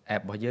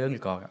app របស់យើងឬ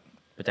ក៏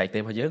បច្ចេកទេ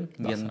សរបស់យើង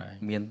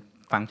មាន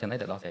function អី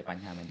ដែលដោះស្រាយប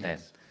ញ្ហាមែនតើ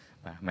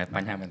បាទមែនប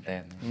ញ្ហាមែនតើ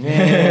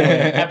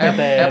app មែន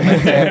តើ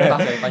ដោះ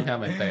ស្រាយបញ្ហា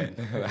មែនតើ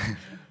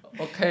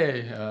អូខេ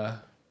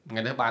ថ្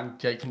ងៃនេះបាន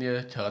ជែកគ្នា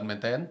ច្រើនមែន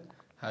តើ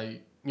ហើយ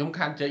ខ្ញុំ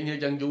ខានជែកគ្នា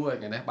ចឹងយូរហើយ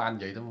ថ្ងៃនេះបាន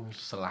និយាយទៅ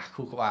ឆ្លាស់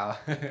ខួរក្បាល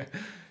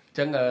អញ្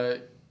ចឹង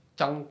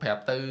ចង់ប្រា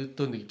ប់ទៅ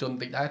ទូនិកជន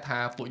តិចដែរថា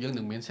ពួកយើង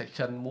នឹងមាន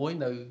section មួយ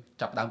នៅ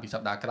ចាប់ដើមពីស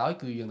ប្តាហ៍ក្រោយ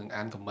គឺយើងនឹង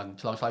អាន comment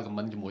ឆ្លងឆ្លើយ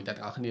comment ជាមួយតែ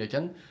ទាំងអស់គ្នាអញ្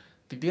ចឹង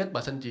តិចទៀត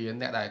បើសិនជា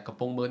អ្នកដែលកំ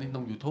ពុងមើលនេះក្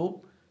នុង YouTube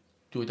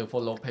ជួយទៅ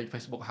follow page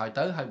Facebook ហើយ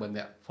បើ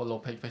អ្នក follow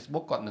page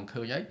Facebook គាត់នឹង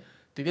ឃើញហើយ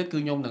តិចទៀតគឺ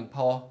ខ្ញុំនឹង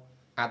ផុស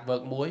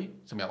artwork មួយ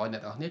សម្រាប់ឲ្យអ្ន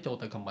កទាំងអស់គ្នាចូល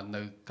ទៅ comment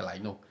នៅកន្លែង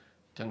នោះ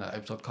អញ្ចឹង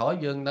episode ក្រោយ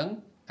យើងនឹង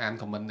អាន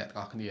comment អ្នកទាំង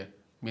អស់គ្នា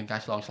មានការ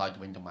ឆ្លងឆ្លើយទៅ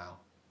វិញទៅមក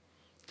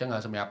អញ្ចឹង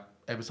សម្រាប់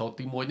episode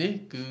ទី1នេះ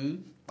គឺ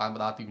បានមក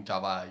ដល់ទីបញ្ច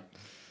ប់ហើយ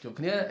ជួប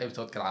គ្នា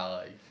episode ក្រោ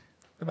យ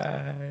បា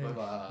យ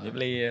បាយជម្រាប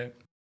លា